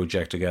Desert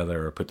Project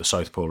together, or put the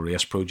South Pole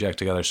Race Project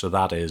together. So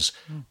that is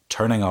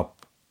turning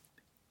up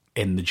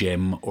in the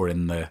gym or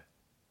in the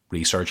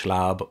research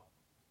lab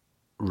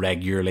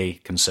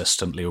regularly,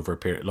 consistently over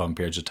long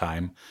periods of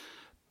time,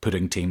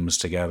 putting teams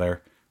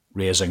together,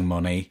 raising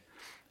money,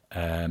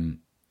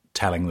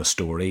 telling the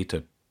story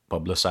to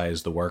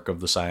publicize the work of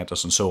the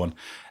scientists, and so on.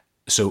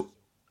 So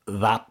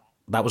that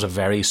was a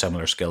very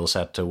similar skill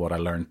set to what I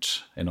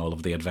learnt in all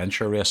of the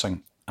adventure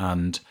racing.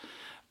 And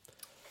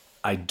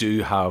I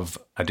do have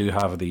on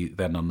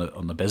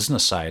the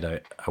business side,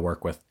 I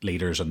work with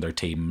leaders and their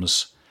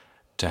teams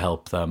to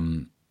help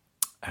them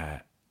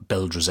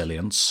build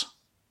resilience,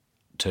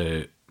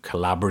 to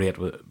collaborate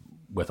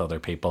with other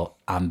people,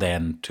 and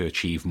then to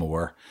achieve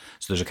more.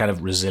 So there's a kind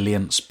of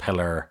resilience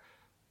pillar,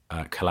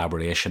 a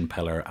collaboration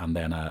pillar, and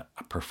then a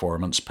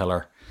performance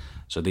pillar.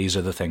 So these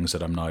are the things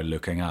that I'm now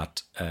looking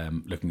at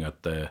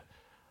the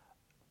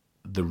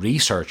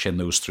research in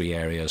those 3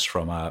 areas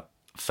from a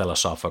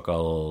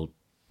philosophical,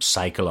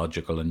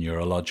 psychological, and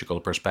neurological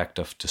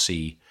perspective, to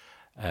see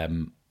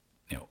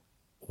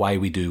why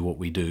we do what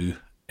we do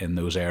in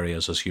those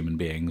areas as human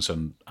beings,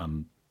 and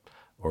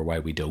or why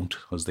we don't,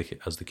 as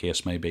the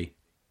case may be.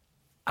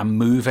 I'm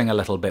moving a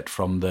little bit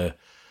from the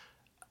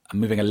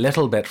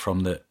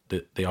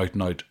out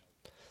and out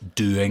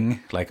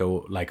doing, like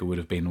it would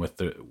have been with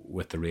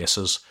the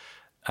races,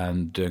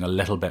 and doing a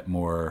little bit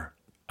more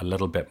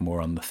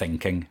on the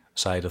thinking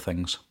side of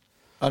things.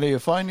 And are you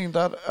finding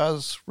that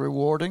as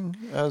rewarding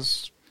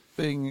as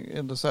being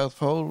in the South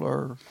Pole,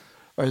 or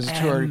is it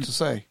too early to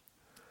say?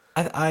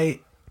 I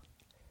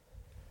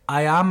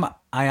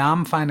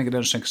am finding it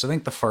interesting, because I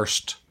think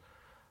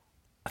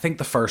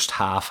the first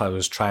half I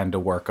was trying to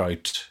work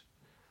out.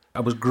 I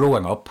was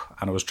growing up,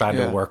 and I was trying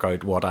to work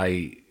out what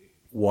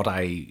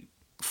I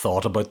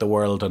thought about the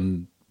world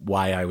and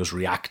why I was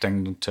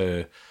reacting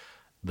to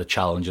the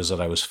challenges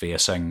that I was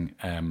facing,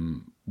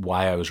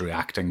 why I was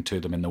reacting to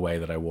them in the way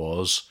that I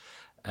was,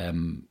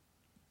 and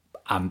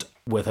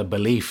with a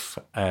belief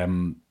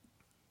and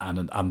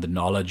the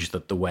knowledge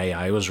that the way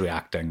I was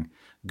reacting,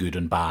 good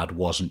and bad,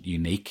 wasn't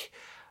unique.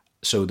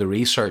 So the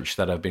research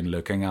that I've been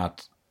looking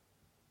at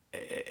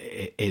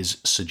is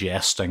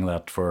suggesting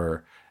that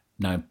for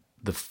now,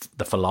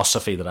 the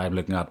philosophy that I'm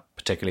looking at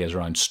particularly is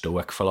around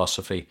Stoic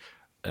philosophy,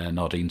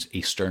 not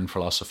Eastern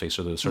philosophy,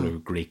 so the sort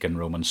of Greek and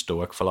Roman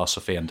Stoic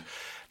philosophy. And,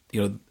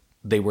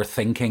 they were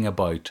thinking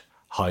about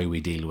how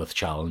we deal with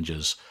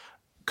challenges,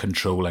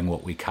 controlling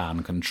what we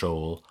can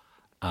control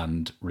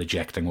and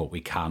rejecting what we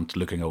can't,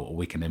 looking at what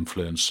we can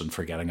influence and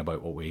forgetting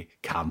about what we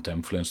can't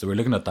influence. They were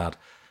looking at that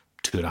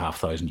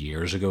 2,500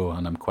 years ago,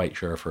 and I'm quite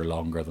sure for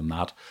longer than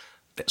that.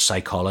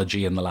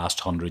 Psychology in the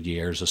last 100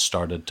 years has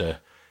started to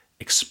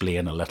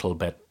explain a little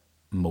bit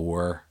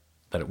more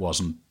that it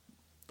wasn't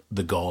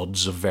the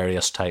gods of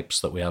various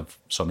types, that we have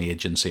some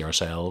agency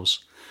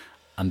ourselves.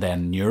 And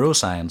then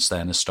neuroscience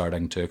then is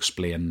starting to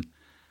explain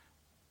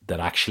that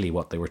actually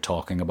what they were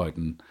talking about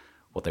and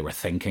what they were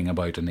thinking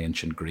about in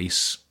ancient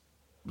Greece,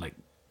 like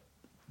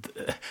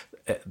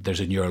there's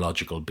a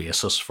neurological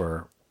basis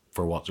for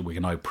what we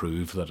can now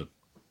prove that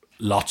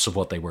lots of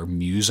what they were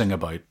musing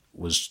about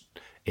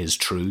is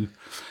true.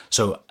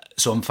 So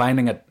I'm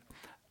finding it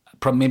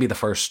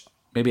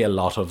maybe a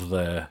lot of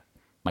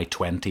my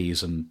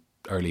 20s and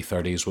early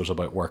 30s was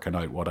about working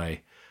out what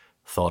I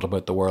thought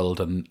about the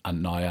world, and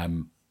now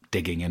I'm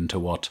digging into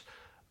what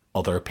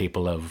other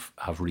people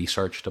have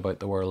researched about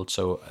the world.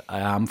 So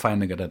I am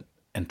finding it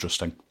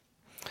interesting.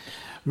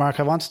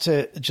 Mark, I wanted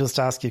to just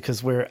ask you,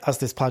 because as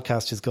this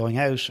podcast is going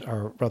out,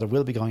 or rather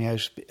will be going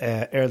out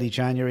early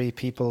January,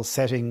 people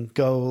setting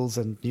goals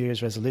and New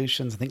Year's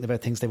resolutions and thinking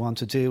about things they want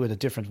to do in a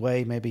different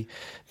way, maybe.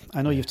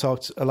 I know you've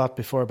talked a lot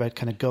before about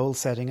kind of goal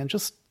setting and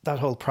just that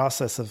whole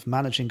process of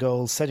managing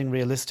goals, setting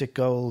realistic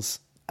goals,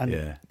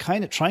 and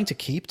kind of trying to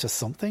keep to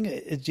something.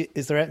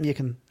 Is there anything you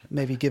can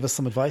maybe give us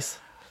some advice?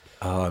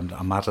 Oh,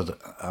 I'm at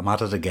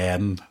it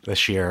again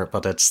this year,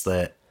 but it's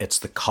the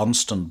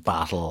constant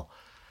battle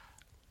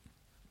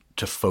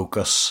to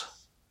focus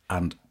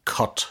and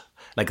cut.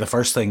 Like the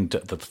first thing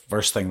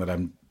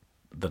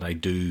that I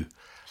do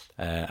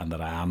and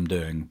that I am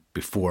doing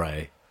before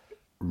I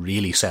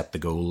really set the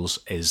goals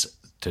is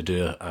to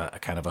do a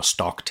kind of a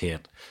stock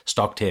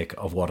take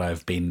of what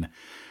I've been,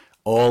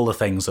 all the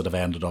things that have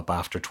ended up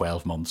after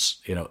 12 months,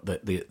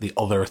 the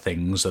other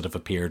things that have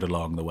appeared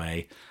along the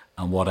way,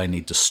 and what I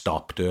need to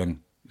stop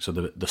doing. So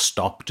the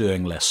stop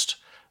doing list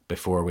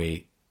before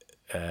we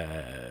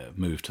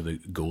move to the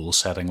goal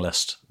setting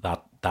list,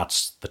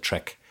 that's the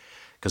trick,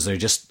 because they're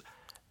just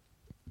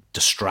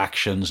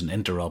distractions and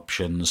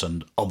interruptions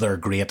and other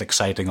great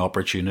exciting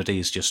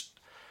opportunities, just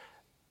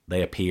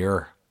they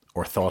appear,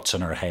 or thoughts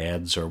in our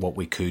heads, or what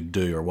we could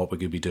do or what we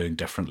could be doing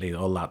differently.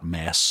 All that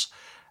mess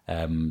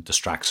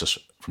distracts us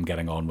from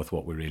getting on with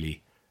what we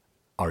really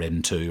are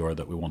into or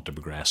that we want to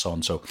progress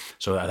on. So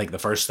I think the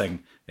first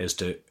thing is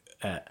to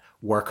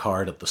work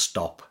hard at the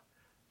stop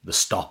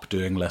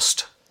doing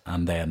list,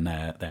 and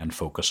then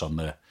focus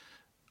on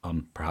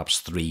perhaps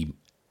 3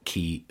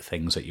 key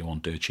things that you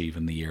want to achieve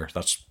in the year.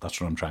 That's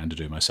what I'm trying to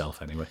do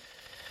myself anyway.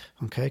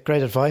 Okay,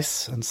 great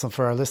advice, and some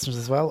for our listeners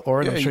as well.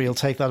 Oren, I'm sure you'll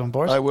take that on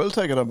board. I will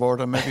take it on board,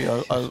 and maybe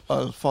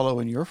I'll follow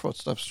in your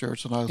footsteps,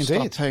 Stuart, and I'll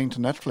stop paying to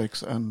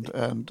Netflix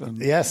and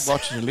yes,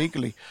 watch it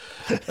illegally.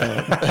 Maybe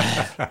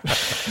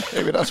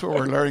that's what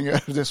we're learning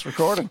out of this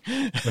recording.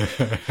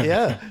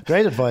 Yeah,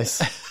 great advice.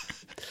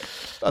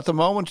 At the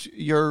moment,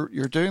 you're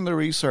doing the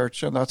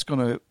research, and that's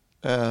going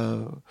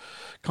to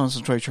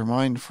concentrate your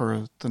mind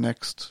for the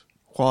next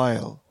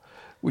while.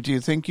 Would you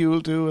think you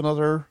will do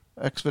another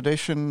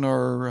expedition,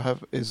 or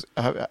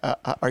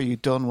are you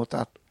done with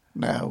that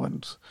now?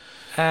 And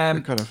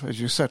kind of as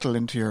you settle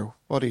into your,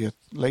 what are you,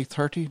 late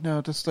 30 now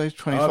at this stage,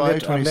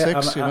 25,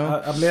 26?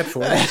 I'm late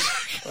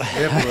 40s.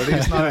 Late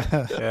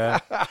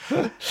 40s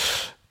now.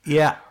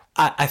 Yeah.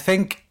 I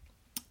think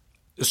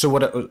so.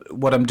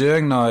 What I'm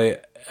doing now,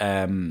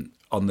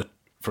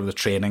 from the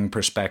training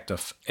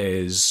perspective,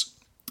 is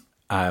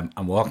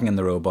I'm walking in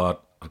the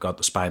robot. I've got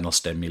the spinal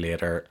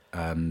stimulator,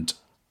 and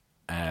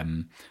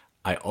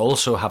I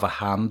also have a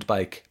hand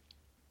bike,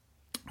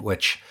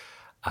 which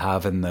I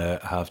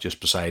have just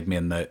beside me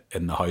in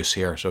the house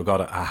here. So I've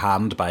got a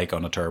hand bike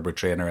on a turbo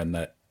trainer in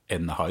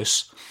the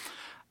house.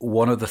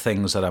 One of the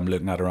things that I'm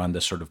looking at around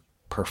this sort of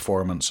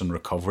performance and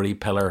recovery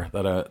pillar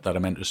that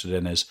I'm interested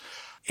in is,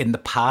 in the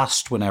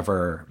past,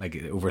 whenever, like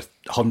over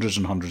hundreds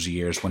and hundreds of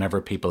years,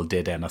 whenever people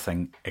did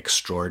anything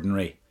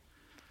extraordinary,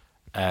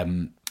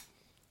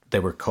 they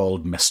were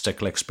called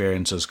mystical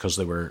experiences because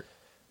they were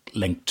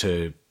linked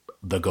to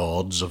the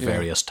gods of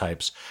various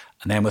types.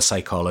 And then with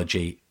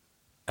psychology,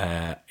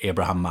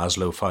 Abraham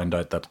Maslow found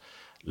out that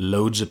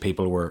loads of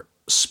people were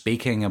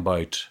speaking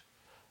about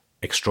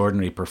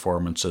extraordinary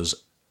performances,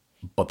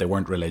 but they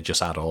weren't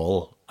religious at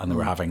all, and they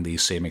were having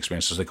these same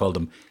experiences. They called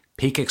them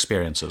peak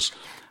experiences.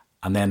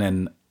 And then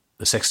in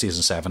the 60s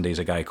and 70s,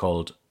 a guy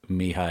called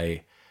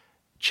Mihai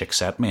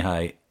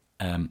Csikszentmihalyi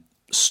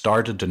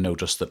started to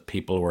notice that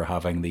people were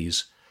having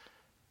these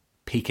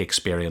peak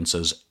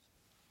experiences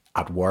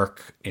at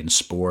work, in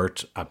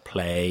sport, at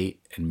play,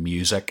 in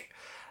music,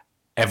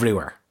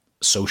 everywhere.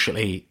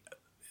 Socially,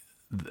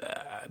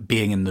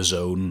 being in the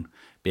zone,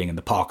 being in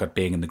the pocket,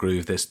 being in the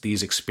groove,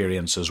 these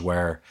experiences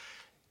where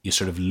you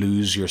sort of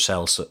lose your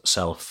sense of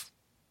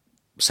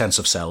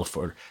self,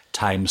 or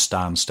time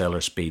stands still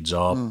or speeds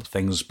up,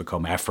 things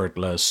become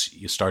effortless,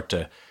 you start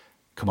to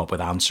come up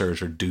with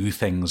answers or do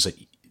things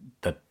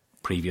that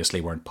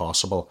previously weren't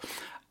possible.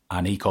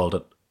 And he called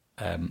it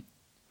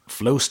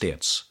flow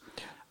states.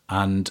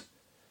 And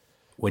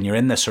when you're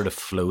in this sort of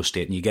flow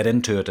state, and you get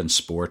into it in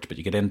sport, but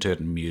you get into it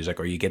in music,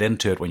 or you get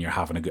into it when you're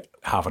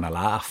having a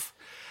laugh,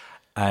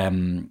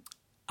 and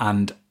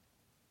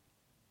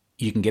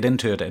you can get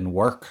into it in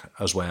work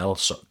as well.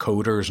 So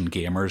coders and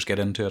gamers get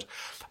into it.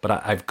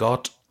 But I've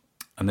got,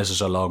 and this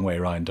is a long way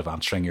around of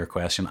answering your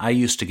question, I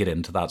used to get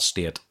into that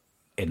state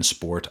in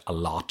sport a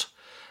lot.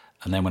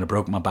 And then when I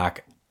broke my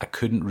back, I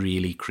couldn't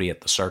really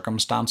create the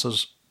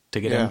circumstances to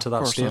get into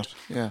that state.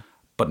 Yeah.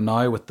 But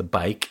now with the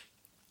bike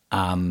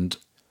and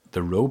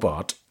the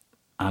robot,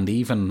 and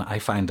even I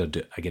find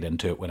I get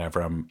into it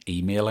whenever I'm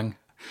emailing.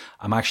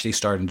 I'm actually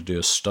starting to do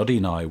a study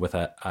now with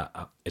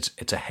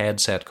it's a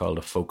headset called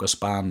a Focus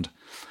Band,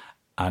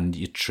 and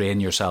you train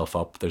yourself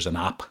up. There's an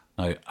app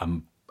now.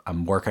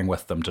 I'm working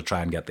with them to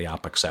try and get the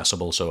app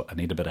accessible, so I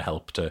need a bit of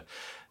help to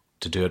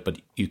do it. But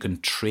you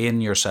can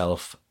train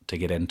yourself to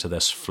get into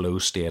this flow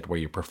state where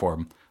you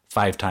perform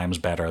 5 times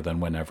better than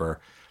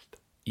whenever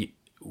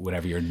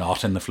you're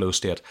not in the flow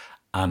state.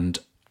 And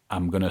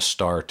I'm going to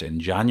start in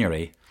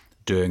January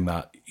doing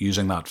that,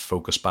 using that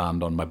Focus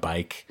Band on my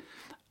bike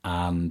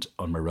and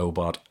on my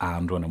robot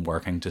and when I'm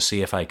working, to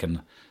see if I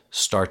can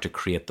start to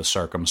create the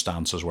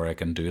circumstances where I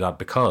can do that.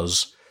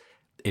 Because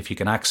if you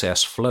can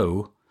access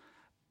flow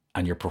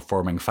and you're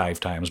performing 5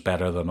 times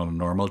better than on a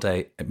normal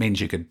day, it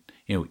means you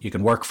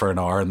can work for an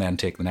hour and then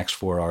take the next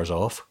 4 hours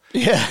off.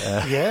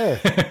 Yeah.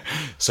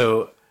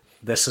 So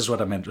this is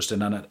what I'm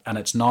interested in, and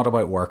it's not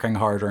about working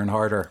harder and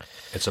harder.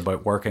 It's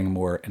about working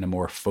more in a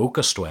more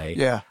focused way.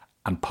 Yeah.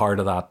 And part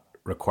of that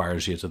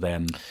requires you to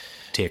then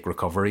take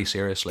recovery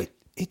seriously.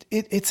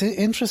 It's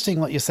interesting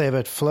what you say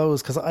about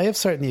flows, because I have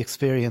certainly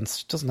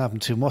experienced, doesn't happen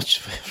too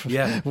much,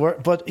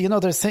 but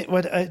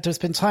there's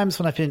been times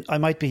when I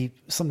might be,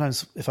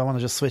 sometimes if I want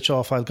to just switch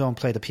off, I'll go and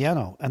play the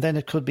piano, and then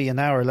it could be an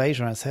hour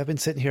later and I say, I've been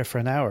sitting here for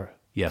an hour.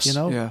 Yes.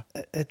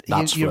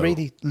 You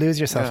really lose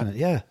yourself in it.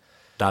 Yeah.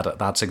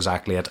 That's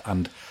exactly it.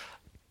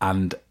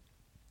 And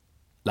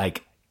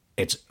like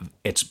it's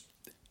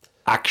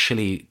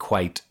actually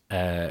quite,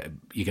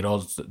 you get all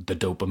the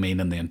dopamine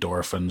and the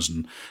endorphins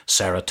and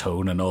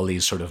serotonin and all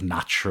these sort of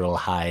natural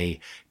high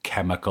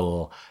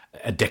chemical,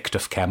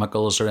 addictive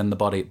chemicals are in the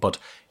body, but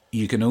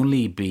you can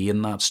only be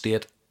in that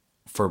state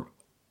for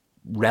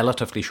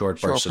relatively short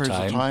bursts of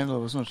time.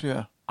 Though, isn't it?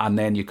 Yeah. And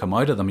then you come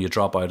out of them, you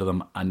drop out of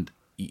them, and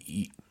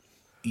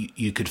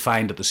you could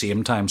find at the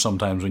same time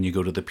sometimes when you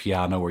go to the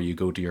piano or you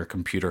go to your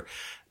computer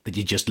that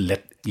you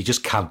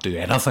just can't do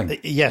anything.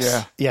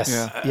 Yes.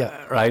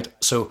 Right.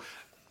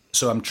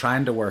 So I'm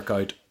trying to work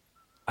out,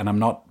 and I'm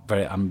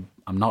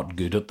not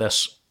good at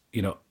this.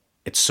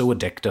 It's so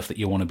addictive that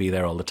you want to be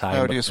there all the time.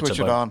 How do you switch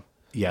it on?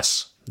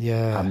 Yes.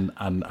 Yeah.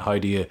 And how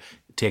do you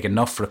take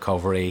enough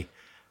recovery,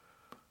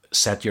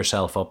 set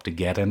yourself up to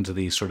get into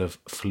these sort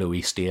of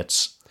flowy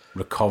states,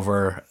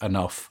 recover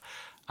enough,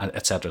 and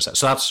et cetera, et cetera.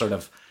 So that's sort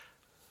of,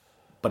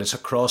 but it's a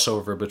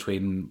crossover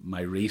between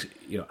my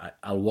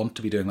I'll want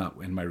to be doing that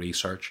in my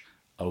research.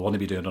 I'll want to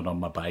be doing it on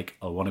my bike.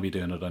 I'll want to be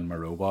doing it on my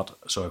robot.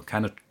 So I'm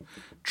kind of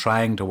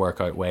trying to work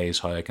out ways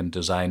how I can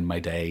design my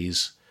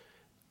days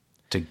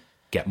to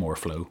get more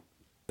flow.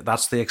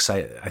 That's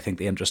I think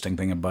the interesting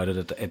thing about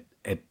it.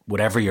 It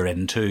whatever you're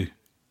into,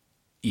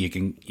 you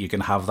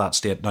can have that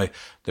state. Now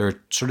there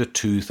are sort of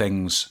two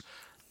things.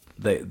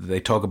 They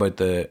talk about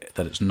that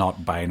it's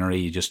not binary.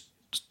 You just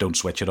don't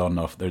switch it on and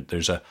off.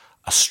 There's a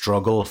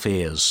struggle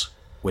phase,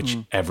 which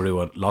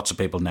lots of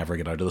people never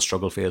get out of the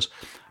struggle phase.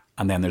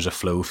 And then there's a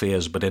flow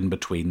phase, but in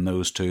between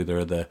those two, there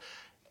are the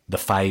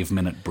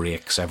 5-minute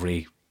breaks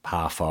every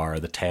half hour,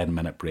 the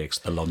 10-minute breaks,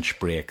 the lunch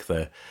break,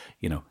 the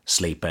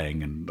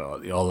sleeping and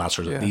all that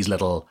sort of these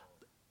little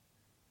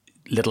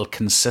little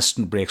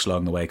consistent breaks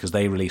along the way, because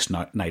they release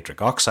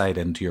nitric oxide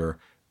into your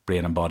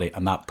brain and body,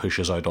 and that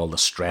pushes out all the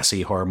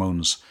stressy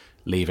hormones,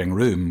 leaving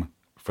room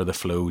for the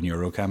flow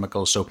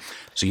neurochemicals.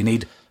 So you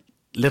need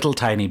little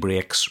tiny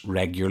breaks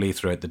regularly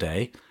throughout the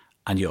day,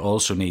 and you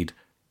also need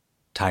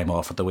time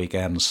off at the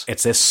weekends.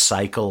 It's this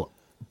cycle,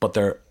 but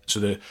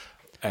the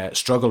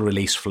struggle,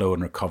 release, flow,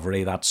 and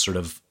recovery, that's sort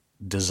of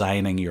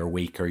designing your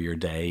week or your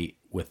day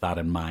with that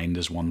in mind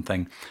is one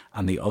thing.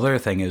 And the other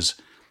thing is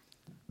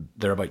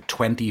there are about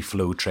 20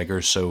 flow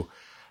triggers. So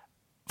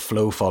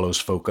flow follows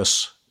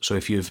focus. So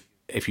if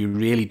you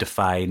really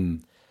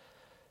define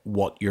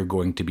what you're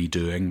going to be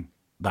doing,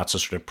 that's a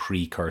sort of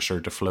precursor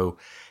to flow.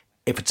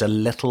 If it's a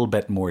little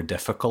bit more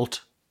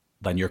difficult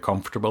than you're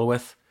comfortable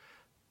with,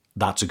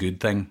 that's a good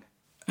thing.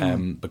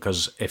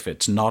 Because if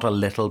it's not a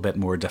little bit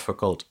more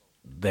difficult,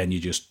 then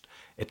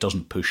it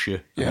doesn't push you.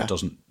 Yeah. It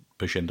doesn't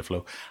push into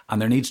flow.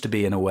 And there needs to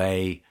be, in a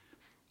way,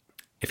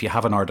 if you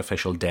have an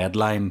artificial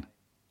deadline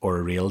or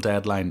a real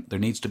deadline, there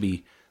needs to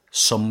be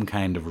some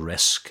kind of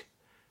risk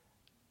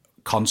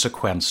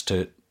consequence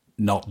to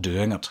not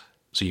doing it.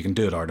 So you can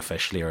do it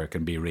artificially or it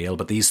can be real.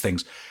 But these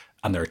things,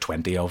 and there are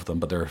 20 of them,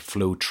 but there are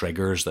flow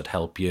triggers that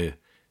help you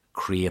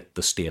create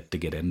the state to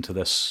get into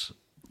this.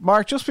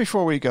 Mark, just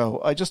before we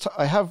go, I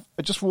have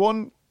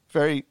one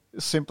very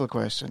simple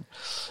question,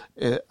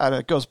 and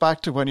it goes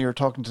back to when you were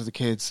talking to the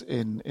kids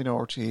in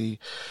RTE.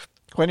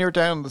 When you're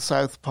down the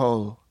South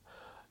Pole,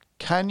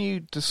 can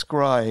you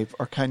describe,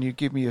 or can you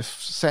give me a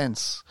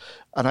sense,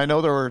 and I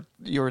know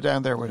you were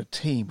down there with a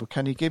team, but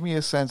can you give me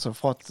a sense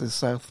of what the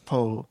South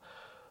Pole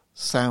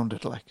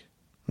sounded like?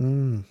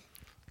 I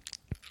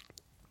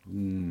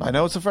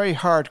know it's a very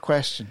hard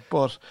question,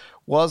 but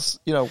was,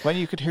 when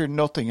you could hear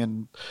nothing,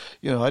 and,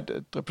 I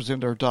presume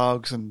there are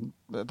dogs and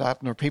that,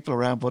 and there are people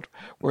around, but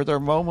were there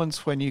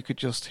moments when you could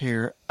just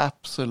hear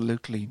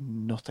absolutely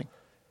nothing?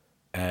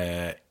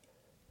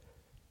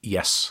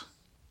 Yes.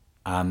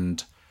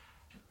 And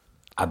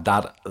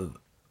that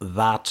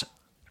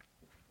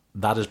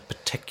is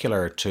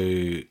particular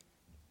to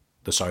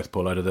the South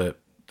Pole, out of the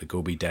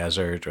Gobi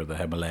Desert or the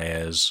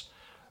Himalayas,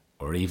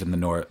 or even the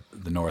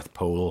North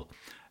Pole.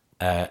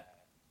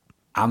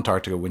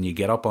 Antarctica, when you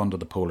get up onto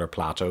the polar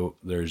plateau,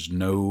 there's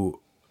no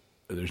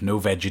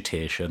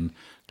vegetation,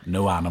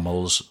 no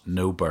animals,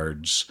 no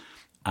birds,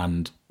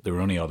 and there were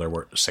only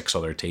 6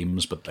 other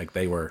teams, but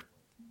we were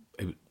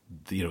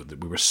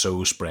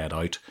so spread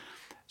out.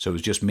 So it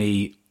was just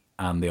me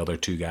and the other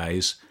 2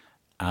 guys,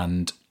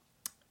 and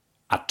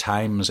at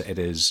times it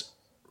is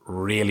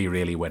really,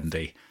 really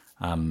windy,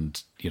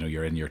 and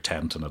you're in your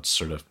tent and it's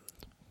sort of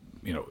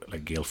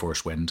like gale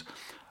force wind.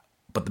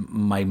 But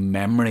my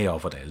memory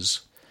of it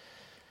is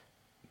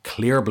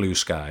clear blue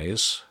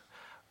skies,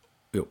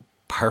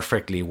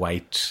 perfectly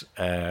white,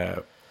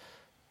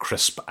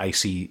 crisp,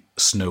 icy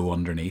snow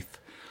underneath,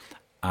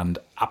 and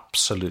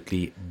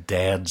absolutely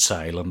dead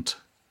silent.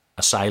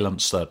 A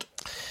silence that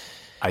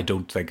I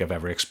don't think I've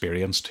ever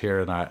experienced here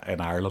in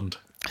Ireland.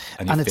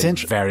 And you feel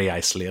very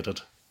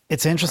isolated.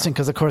 It's interesting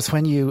because, of course,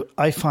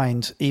 I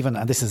find even,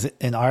 and this is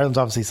in Ireland,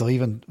 obviously, so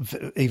even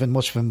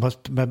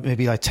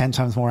maybe like 10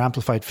 times more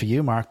amplified for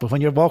you, Mark. But when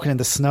you're walking in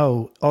the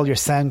snow, all your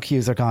sound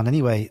cues are gone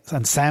anyway,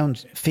 and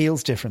sound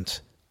feels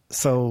different.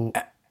 So,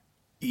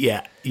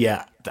 yeah,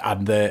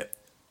 and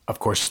of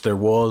course there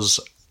was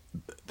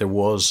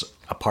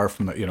apart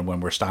from when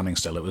we're standing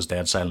still, it was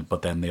dead silent.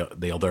 But then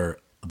the other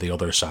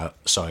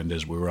sound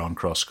is we were on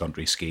cross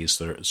country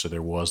skis, so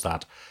there was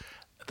that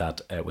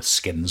with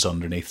skins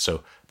underneath,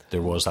 so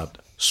there was that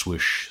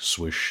swoosh,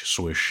 swoosh,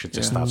 swoosh. It's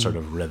just that sort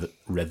of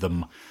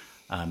rhythm,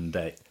 and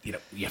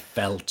you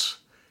felt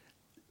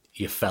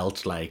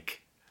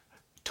like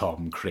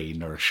Tom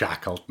Crean or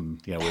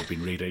Shackleton. We've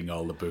been reading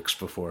all the books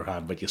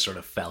beforehand, but you sort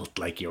of felt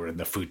like you were in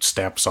the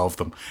footsteps of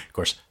them. Of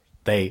course,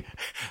 the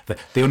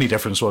only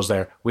difference was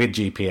we had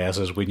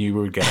GPSs. We knew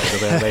we would get out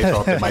of there. They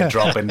thought they might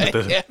drop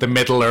into the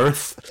Middle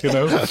Earth,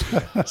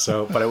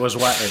 So, but it was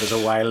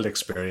a wild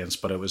experience.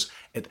 But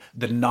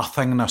the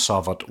nothingness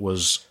of it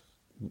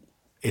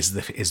is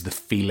the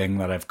feeling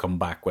that I've come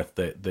back with,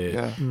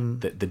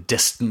 the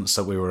distance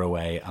that we were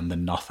away, and the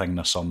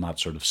nothingness on that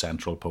sort of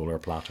central polar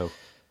plateau.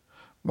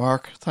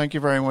 Mark, thank you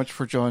very much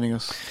for joining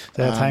us.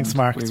 Thanks,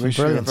 Mark. We wish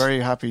you a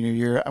very happy new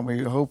year, and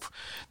we hope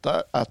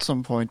that at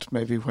some point,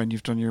 maybe when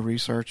you've done your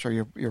research or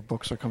your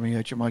books are coming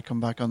out, you might come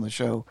back on the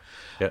show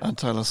and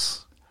tell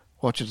us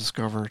what you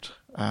discovered,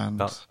 and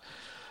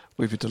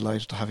we'd be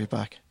delighted to have you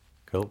back.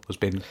 Cool. It's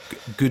been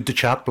good to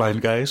chat,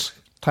 blind guys.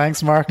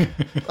 Thanks, Mark.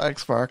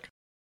 Thanks, Mark.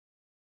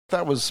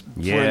 That was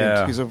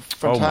brilliant. He's a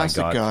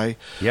fantastic guy.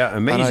 Yeah,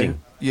 amazing.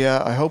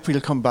 I hope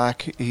he'll come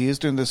back. He is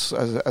doing this,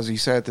 as he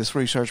said, this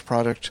research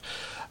project,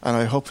 and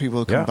I hope he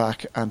will come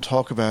back and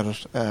talk about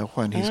it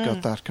when he's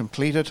got that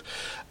completed.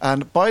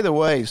 And by the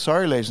way,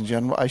 sorry, ladies and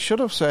gentlemen, I should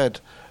have said,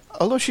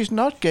 although she's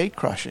not gate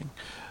crashing,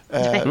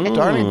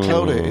 Darlene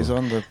Clodagh is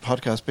on the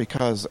podcast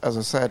because, as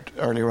I said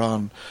earlier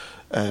on,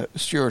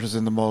 Stuart is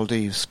in the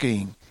Maldives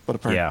skiing.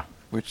 But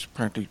which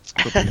apparently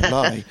could be a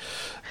lie.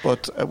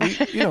 But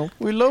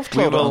we love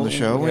Clodagh on the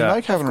show. We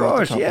like having her at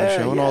the top of the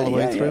show and all the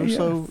way through.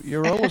 So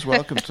you're always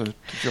welcome to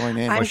join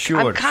in. I'm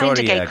kind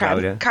of gate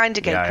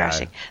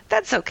crashing.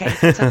 That's okay.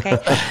 It's okay.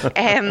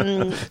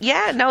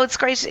 It's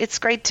great. It's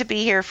great to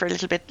be here for a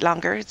little bit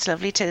longer. It's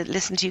lovely to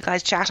listen to you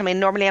guys chat. I mean,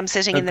 normally I'm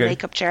sitting in the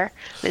makeup chair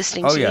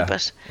listening to you,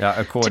 but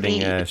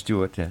according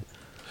Stuart.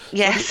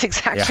 Yes,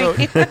 exactly. So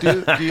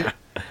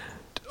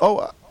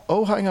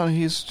hang on.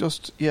 He's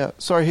just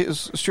Sorry,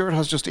 Stuart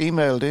has just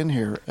emailed in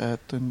here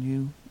at the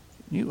new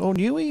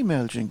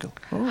email jingle.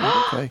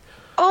 Oh, okay.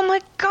 Oh my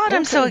God! Okay.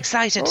 I'm so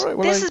excited. Right,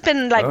 well, this has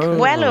been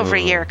well over a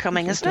year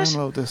coming, isn't it?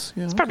 Download this.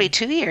 Yeah, it's probably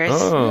 2 years. Oh.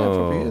 Yeah, it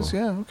probably is.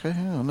 Yeah. Okay.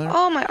 Hang on there.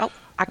 Oh my! Oh,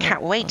 I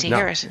can't wait to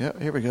hear it. Yeah.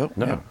 Here we go.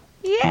 No.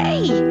 Yeah.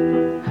 Yay!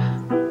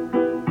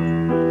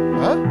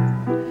 Huh?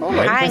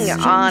 Hang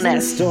on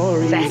a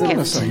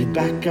second.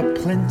 Back up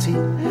plenty.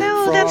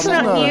 No, that's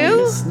not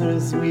you.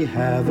 Listeners, we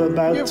have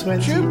about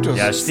 20.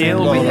 Yeah,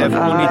 still we have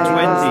only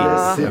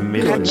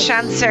 20. Good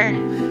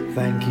chancer.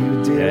 Thank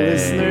you, dear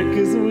listener,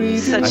 because we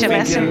such a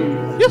messer.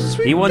 Yes,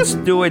 he wants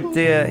to do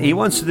it. He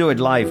wants to do it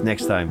live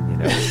next time.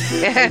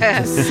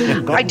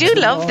 I do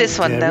love this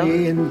one though.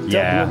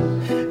 Yeah.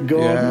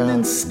 Gordon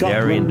in Scotland.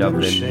 They're in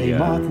Dublin. Yeah.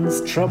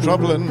 Martin's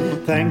troubling.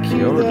 Thank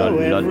you, though,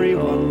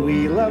 everyone.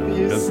 We love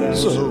you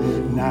so.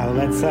 Now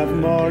let's have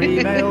more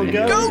email.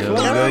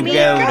 Go.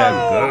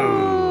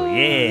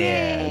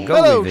 Yeah. Go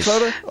hello, with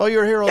Clodagh. Oh,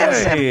 you're here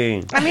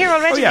already. I'm here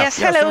already. Yes.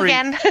 Hello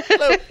again.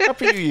 Hello.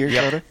 Happy New Year,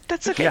 Clodagh.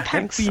 That's okay.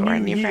 Thanks,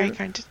 Soren. You're very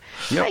kind.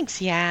 Thanks,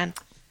 Jan.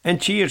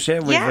 And cheers,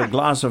 with a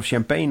glass of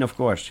champagne, of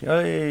course.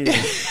 Hey.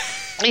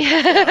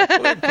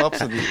 Pops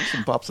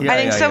and I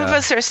think some of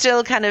us are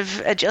still kind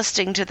of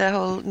adjusting to the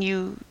whole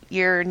new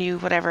year, new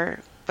whatever.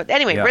 But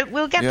anyway,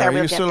 we'll get there.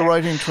 You're still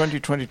writing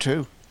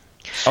 2022.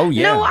 Oh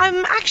yeah. No,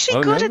 I'm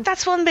actually good at.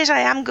 That's one bit I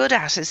am good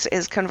at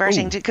is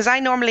converting to, because I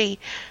normally,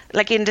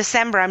 like in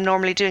December, I'm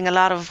normally doing a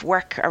lot of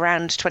work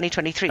around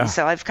 2023.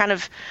 So I've kind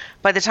of,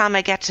 by the time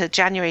I get to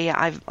January,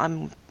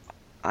 I'm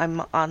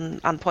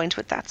on point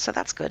with that. So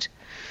that's good.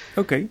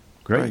 Okay,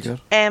 great. Very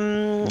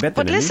good.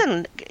 But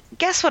listen,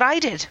 guess what I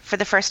did for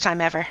the first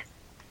time ever?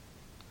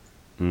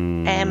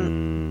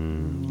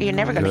 You're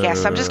never going to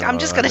guess. I'm just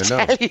going to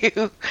tell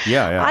you.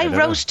 Yeah. I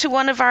wrote to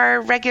one of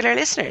our regular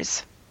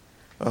listeners.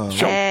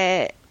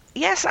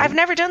 Yes, I've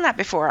never done that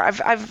before. I've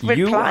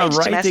replied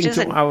to messages.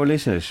 You are writing to our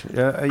listeners.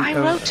 I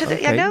wrote to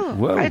the. I know.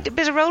 Whoa. I did a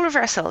bit of role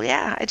reversal.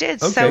 Yeah, I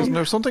did. Okay. So, isn't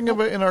there something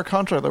in our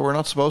contract that we're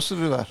not supposed to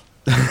do that?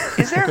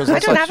 Is there? I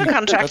don't have a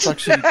contract. That's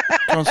actually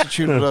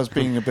constituted as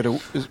being a bit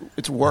of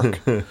it's work.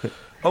 And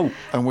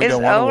we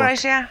don't want to work.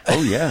 Right, yeah.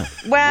 Oh, yeah.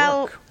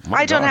 Well,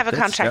 I don't have a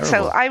contract,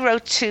 so I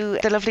wrote to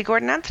the lovely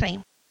Gordon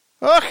Anthony.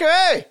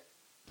 Okay.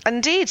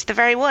 Indeed, the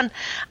very one.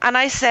 And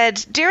I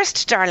said,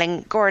 "Dearest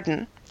darling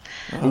Gordon,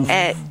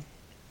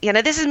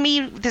 this is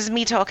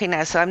me talking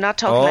now, so I'm not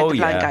talking like the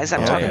blind guys.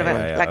 I'm talking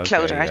about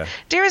Clodagh, right?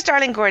 Dearest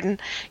darling Gordon,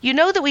 you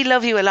know that we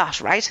love you a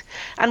lot, right?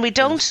 And we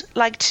don't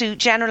like to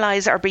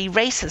generalise or be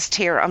racist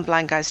here on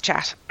Blind Guys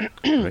Chat.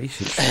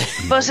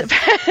 Racist?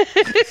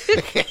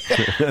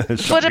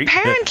 But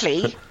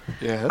apparently,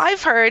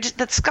 I've heard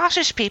that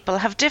Scottish people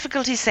have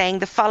difficulty saying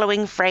the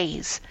following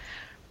phrase: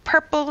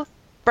 purple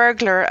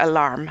burglar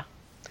alarm.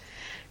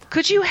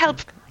 Could you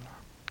help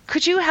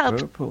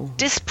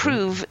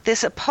disprove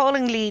this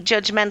appallingly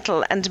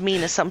judgmental and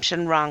mean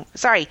assumption wrong?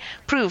 Sorry,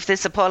 prove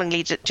this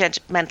appallingly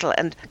judgmental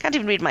and can't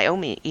even read my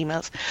own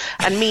emails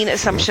and mean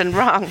assumption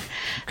wrong.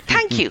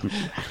 Thank you.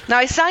 Now,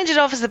 I signed it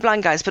off as the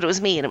Blind Guys, but it was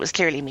me, and it was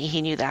clearly me.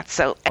 He knew that.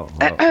 So,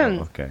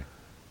 okay.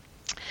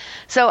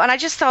 So, and I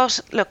just thought,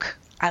 look,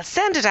 I'll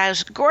send it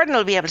out. Gordon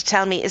will be able to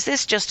tell me, is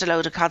this just a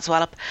load of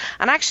codswallop?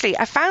 And actually,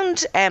 I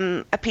found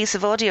a piece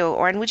of audio.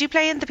 Oren, would you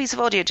play in the piece of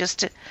audio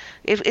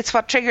it's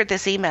what triggered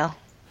this email?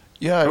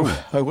 Yeah,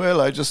 I will.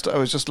 I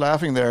was just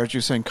laughing there at you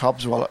saying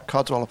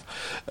codswallop.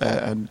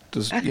 And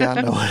does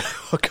Jan know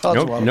what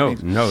codswallop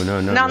means? No.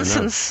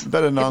 Nonsense.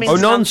 Bit of nonsense. Oh,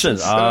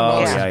 nonsense. Oh,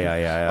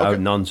 yeah. Okay. Oh,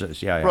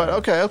 nonsense. Yeah. Right,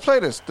 okay, I'll play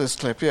this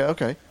clip. Yeah,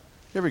 okay.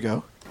 Here we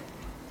go.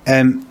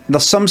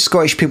 There's some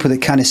Scottish people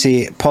that kind of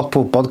say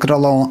purple burglar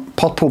alarm.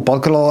 Purple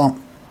burglar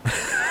alarm.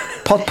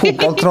 Purple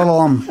burglar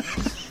alarm.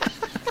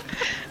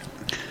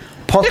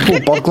 Purple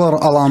burglar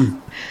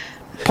alarm.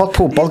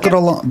 Purple burglar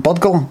alarm.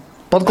 Burglar.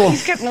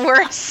 He's getting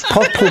worse.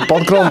 Purple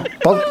burglar.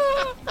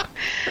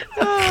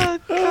 Oh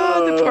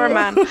God, the poor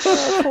man.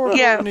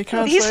 Yeah, he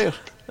can't say it.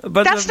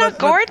 That's not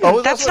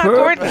Gordon. That's not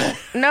Gordon.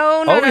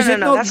 No.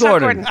 That's not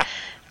Gordon.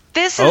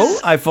 This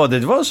is. I thought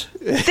it was.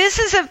 This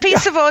is a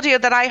piece of audio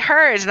that I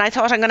heard, and I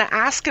thought I'm going to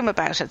ask him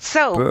about it.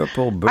 So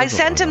I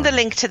sent him the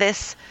link to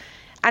this,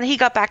 and he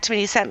got back to me.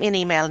 And he sent me an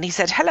email, and he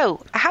said, "Hello,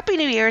 a happy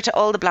New Year to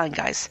all the blind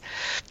guys,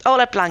 all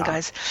at Blind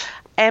Guys.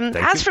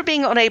 As for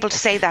being unable to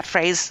say that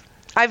phrase,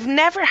 I've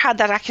never had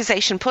that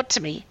accusation put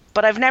to me,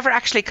 but I've never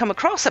actually come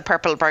across a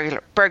purple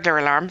burglar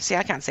alarm. See,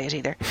 I can't say it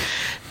either.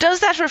 Does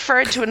that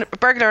refer to a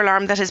burglar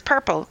alarm that is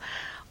purple,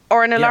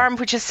 or an alarm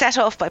which is set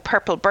off by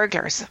purple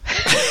burglars?"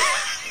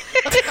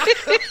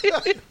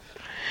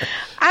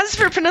 As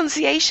for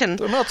pronunciation,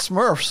 they're not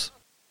Smurfs.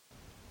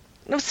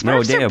 No,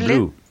 Smurfs they are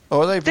blue.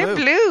 Oh, are they blue? They're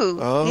blue.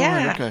 Oh,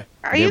 yeah. Okay.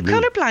 Are you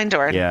colorblind,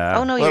 or? Yeah.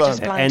 Oh no, you're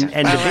just blind.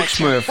 And the big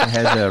Smurf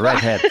has a red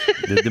hat.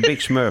 The big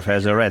Smurf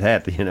has a red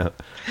hat. You know.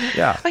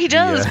 Yeah. Oh, he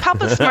does.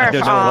 Papa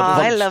Smurf.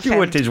 I love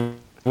Stuart him. Stuart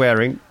is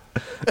wearing.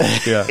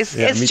 Yeah.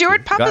 Is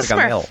Stuart Papa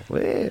Gargamel.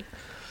 Smurf?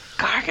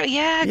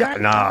 Yeah.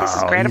 No, this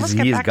is great. I must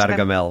get he is back to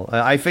Gargamel.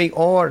 I think,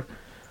 or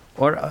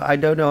I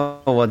don't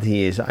know what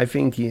he is. I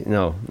think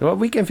no. Well,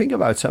 we can think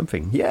about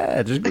something.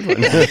 Yeah, it's a good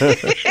one.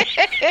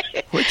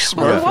 Which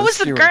Smurf? What was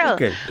the girl?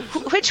 Okay.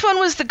 Which one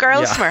was the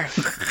girl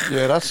Smurf?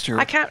 Yeah, that's true.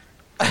 I can't.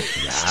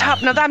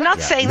 Stop. No, I'm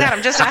not saying that.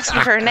 I'm just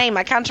asking for her name.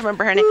 I can't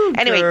remember her name.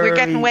 Anyway, we're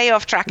getting way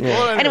off track.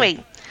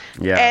 Anyway.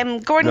 Yeah.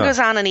 Gordon goes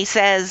on and he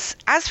says,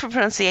 as for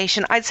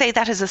pronunciation, I'd say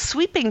that is a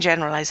sweeping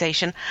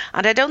generalisation,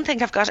 and I don't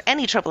think I've got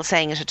any trouble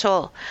saying it at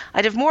all.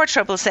 I'd have more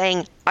trouble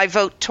saying, I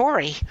vote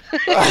Tory.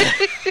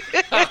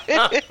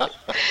 I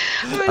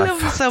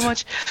love him so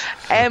much.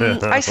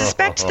 I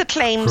suspect the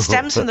claim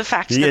stems from the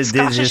fact that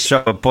Scottish... This is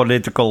so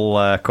political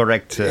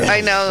correct. I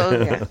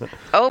know. Yeah.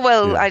 Oh,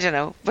 well, I don't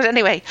know. But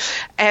anyway...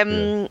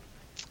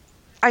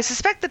 I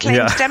suspect the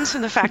claim stems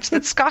from the fact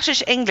that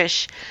Scottish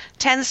English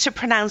tends to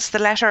pronounce the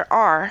letter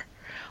R,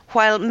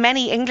 while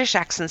many English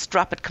accents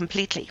drop it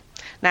completely.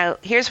 Now,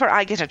 here's where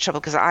I get in trouble,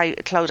 because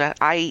Clodagh,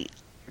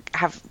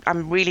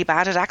 I'm really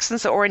bad at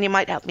accents, so Oren, you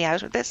might help me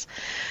out with this.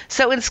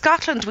 So in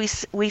Scotland, we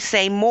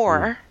say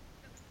more.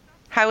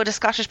 How would a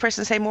Scottish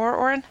person say more,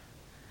 Oren?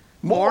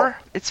 More.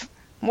 It's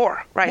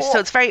more, right? So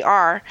it's very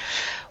R.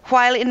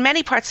 While in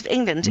many parts of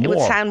England, it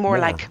would sound more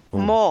like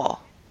maw,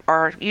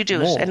 or you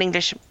do it in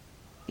English.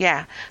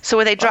 Yeah. So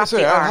where they drop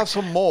the R. I'll have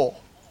some more.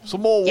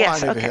 Some more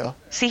wine over here.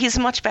 See, he's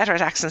much better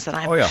at accents than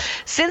I am. Oh, yeah.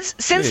 Since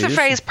the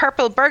phrase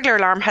purple burglar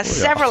alarm has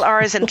several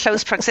R's in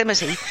close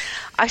proximity,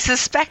 I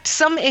suspect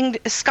some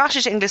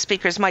Scottish English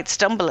speakers might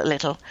stumble a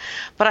little,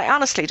 but I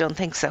honestly don't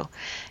think so.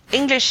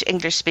 English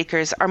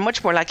speakers are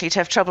much more likely to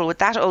have trouble with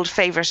that old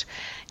favourite.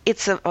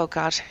 It's a bra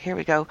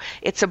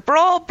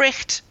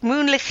bricht,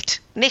 moonlicht,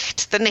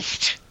 nicht the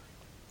nicht.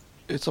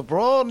 It's a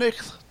bra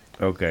nicht.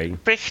 Okay.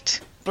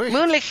 Bricht.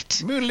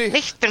 Moonlicht.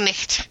 Nicht der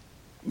nicht.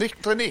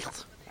 Nicht der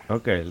nicht.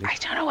 Okay. I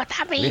don't know what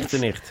that means. Lichte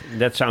nicht.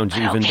 That sounds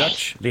even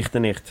Dutch. Lichte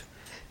nicht.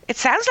 It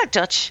sounds like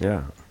Dutch. Yeah.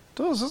 It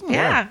does, doesn't it?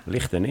 Yeah.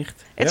 Lichte nicht.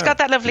 It's got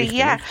that lovely,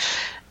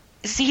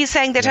 See, he's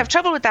saying they'd have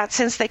trouble with that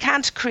since they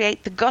can't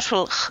create the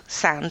guttural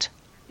sound,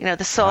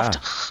 the soft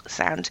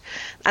sound,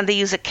 and they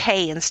use a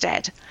K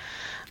instead.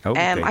 Okay.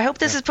 I hope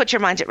this has put your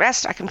mind at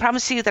rest. I can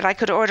promise you that I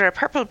could order a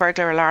purple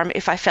burglar alarm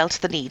if I felt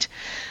the need.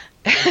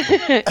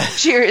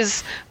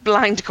 Cheers,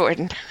 blind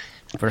Gordon.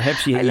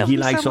 Perhaps he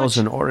likes also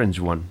an orange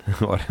one.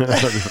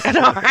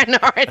 an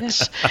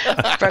orange.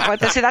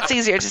 See, that's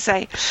easier to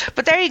say.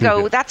 But there you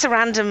go. That's a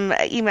random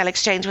email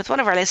exchange with one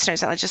of our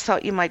listeners, and I just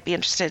thought you might be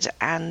interested.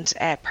 And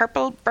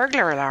purple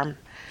burglar alarm.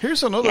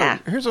 Here's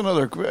another.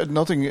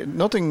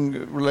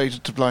 Nothing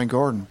related to blind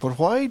Gordon. But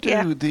why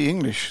do the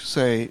English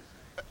say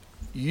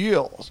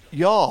yaws?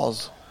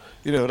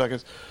 Like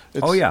it's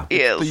yes.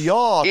 the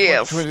yaw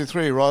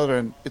 2023 rather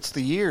than it's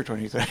the year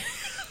 23.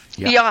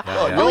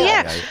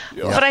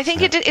 But I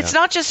think it's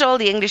not just all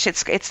the English.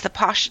 It's the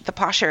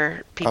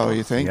posher people. Oh,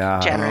 you think?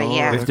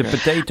 Generally, with the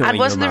potato in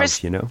your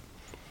mouth,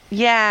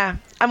 Yeah,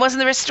 and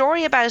wasn't there a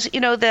story about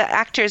the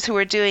actors who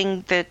were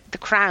doing the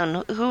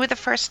Crown? Who were the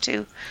first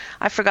two?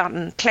 I've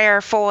forgotten.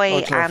 Claire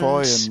Foy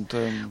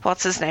and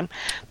what's his name?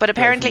 But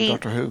apparently,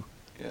 Doctor Who.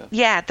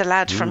 Yeah, the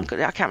lad from,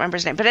 I can't remember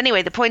his name. But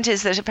anyway, the point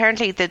is that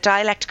apparently the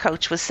dialect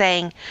coach was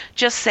saying,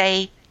 just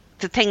say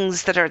the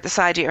things that are at the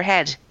side of your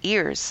head,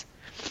 ears.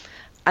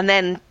 And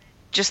then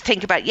just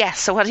think about yes.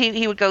 So what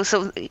he would go,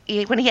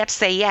 when he had to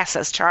say yes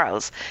as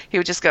Charles, he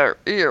would just go,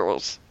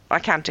 ears. I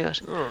can't do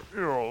it.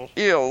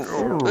 Ears.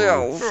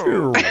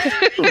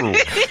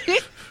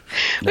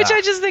 Which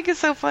I just think is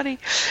so funny.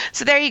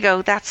 So there you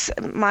go. That's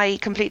my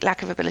complete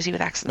lack of ability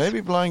with accents.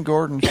 Maybe Blind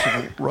Gordon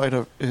should write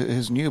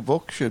his new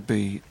book should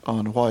be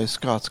on why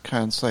Scots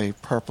can't say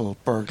purple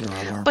burglar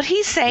alarm. But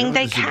he's saying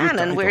they can,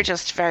 and we're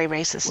just very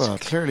racist. Well,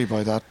 clearly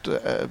by that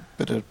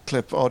bit of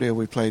clip audio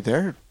we played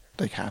there,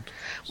 they can't.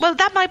 Well,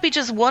 that might be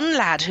just one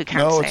lad who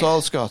can't say it. No, it's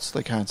all Scots.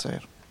 They can't say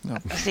it. No.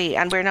 See,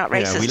 and we're not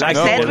racist. I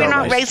said we're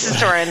not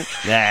racist, Oren.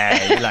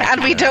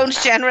 And we don't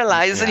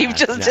generalise, and you've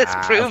just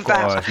disproved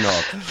that.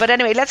 Not. But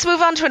anyway, let's move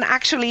on to an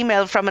actual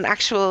email from an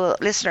actual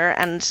listener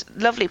and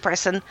lovely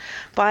person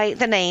by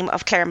the name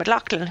of Claire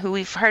McLaughlin, who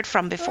we've heard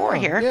from before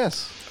here.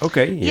 Yes.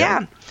 Okay.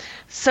 Yeah.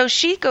 So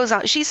she goes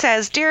on. She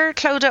says, "Dear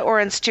Clodagh,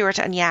 Oren, Stuart,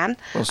 and Jan,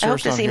 I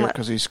hope this email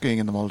because he's skiing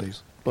in the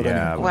Maldives." But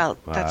anyway. Well,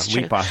 that's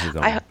true. We pass it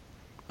on.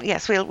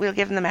 Yes, we'll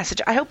give them the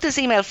message. I hope this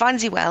email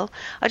finds you well.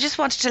 I just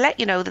wanted to let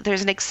you know that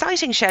there's an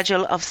exciting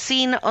schedule of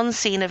Seen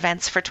Unseen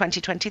events for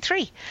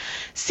 2023.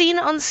 Seen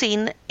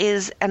Unseen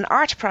is an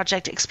art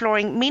project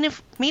exploring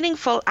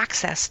meaningful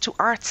access to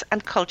arts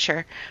and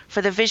culture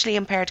for the visually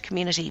impaired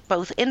community,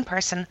 both in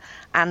person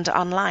and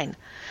online.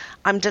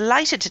 I'm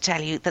delighted to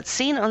tell you that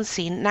Seen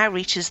Unseen now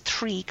reaches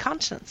 3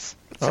 continents.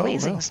 It's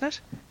amazing, isn't it?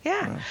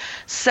 Yeah. Wow.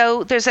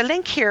 So there's a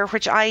link here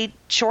which I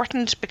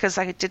shortened because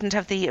I didn't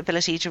have the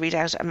ability to read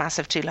out a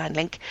massive 2-line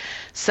link.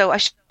 So I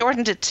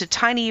shortened it to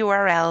tiny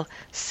URL,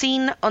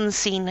 Seen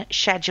Unseen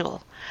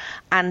Schedule.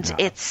 And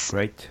it's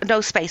great.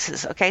 No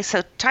spaces, okay?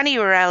 So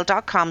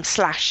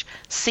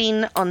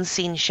tinyurl.com/Seen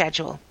Unseen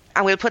Schedule.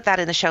 And we'll put that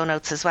in the show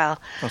notes as well.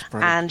 That's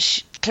brilliant. And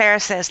Claire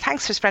says,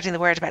 thanks for spreading the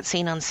word about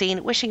Seen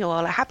Unseen. Wishing you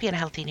all a happy and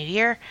healthy new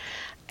year.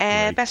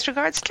 Best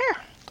regards, Claire.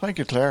 Thank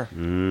you, Claire.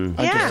 I'm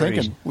just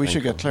thinking we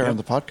should get Claire on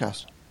the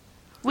podcast.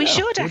 We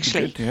should,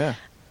 actually. Yeah.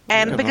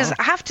 Because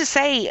I have to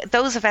say,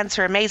 those events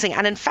are amazing.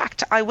 And in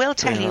fact, I will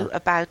tell you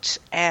about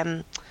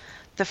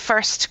the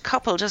first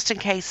couple, just in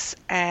case.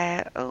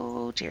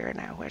 Oh, dear,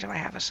 now, where do I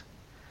have it?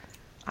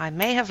 I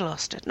may have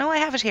lost it. No, I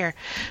have it here.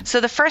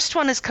 So the first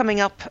one is coming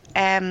up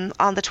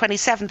on the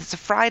 27th. It's a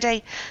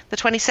Friday, the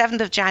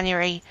 27th of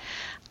January.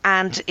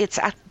 And it's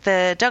at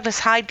the Douglas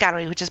Hyde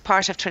Gallery, which is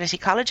part of Trinity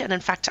College. And in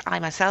fact, I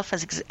myself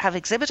have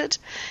exhibited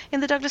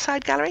in the Douglas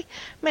Hyde Gallery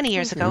many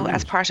years ago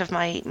as part of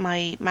my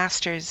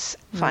master's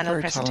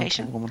final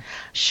presentation.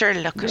 Sure,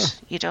 look it.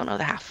 You don't know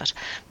the half of it.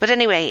 But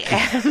anyway.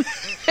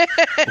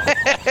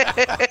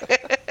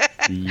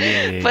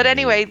 But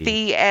anyway,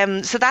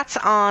 so that's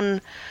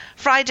on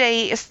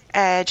Friday,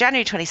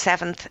 January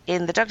 27th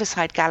in the Douglas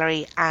Hyde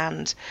Gallery.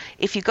 And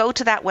if you go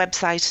to that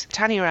website,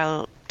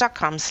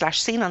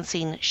 tinyurl.com/Seen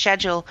Unseen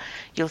Schedule,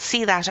 you'll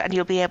see that and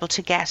you'll be able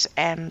to get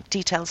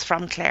details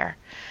from Claire.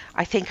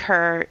 I think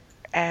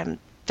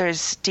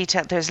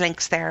there's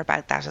links there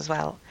about that as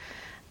well.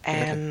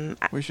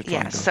 We should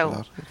try and go to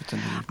that if it's in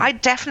the evening. I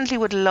definitely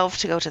would love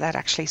to go to that,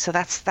 actually. So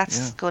that's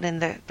going in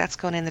the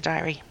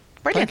diary.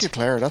 Brilliant. Thank you,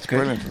 Claire. That's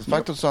brilliant. The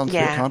fact that it's on 3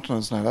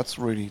 continents now, that's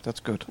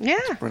good. Yeah.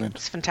 That's brilliant.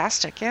 It's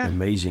fantastic, yeah.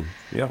 Amazing.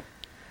 Yeah.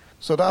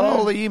 So that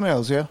all the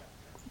emails, yeah?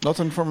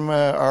 Nothing from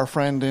our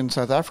friend in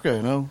South Africa,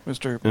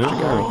 Mr. Gary.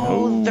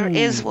 Oh, there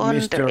is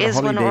one. Mr. There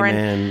is one,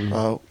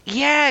 Oren.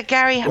 Yeah,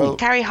 Gary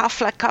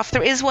Hoflakoff.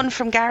 There is one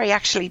from Gary,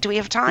 actually. Do we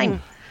have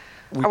time?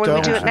 Or will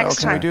we do it next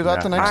time? Can we do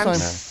that the next time? I'm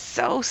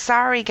so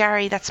sorry,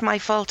 Gary. That's my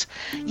fault.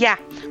 Yeah,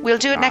 we'll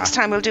do it next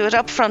time. We'll do it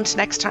up front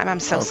next time.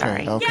 I'm so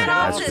sorry. Okay.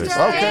 That's good.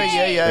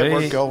 Okay,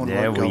 we're going.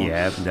 No,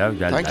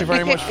 Thank you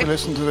very much for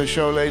listening to the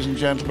show, ladies and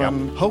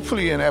gentlemen. Yep.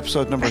 Hopefully in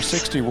episode number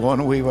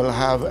 61 we will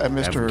have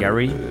Mr.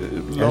 Gary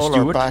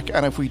Lawler back,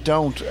 and if we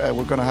don't,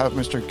 we're going to have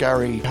Mr.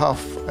 Gary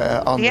Huff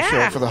on the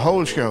show for the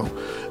whole show.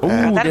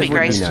 That'd be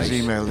great. His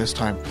email this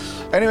time.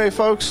 Anyway,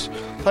 folks,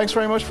 thanks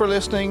very much for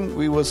listening.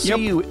 We will see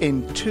you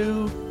in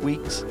 2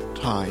 weeks'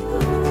 time.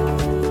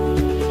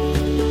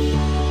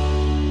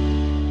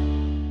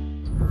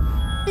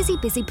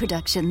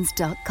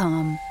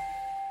 BusyBusyProductions.com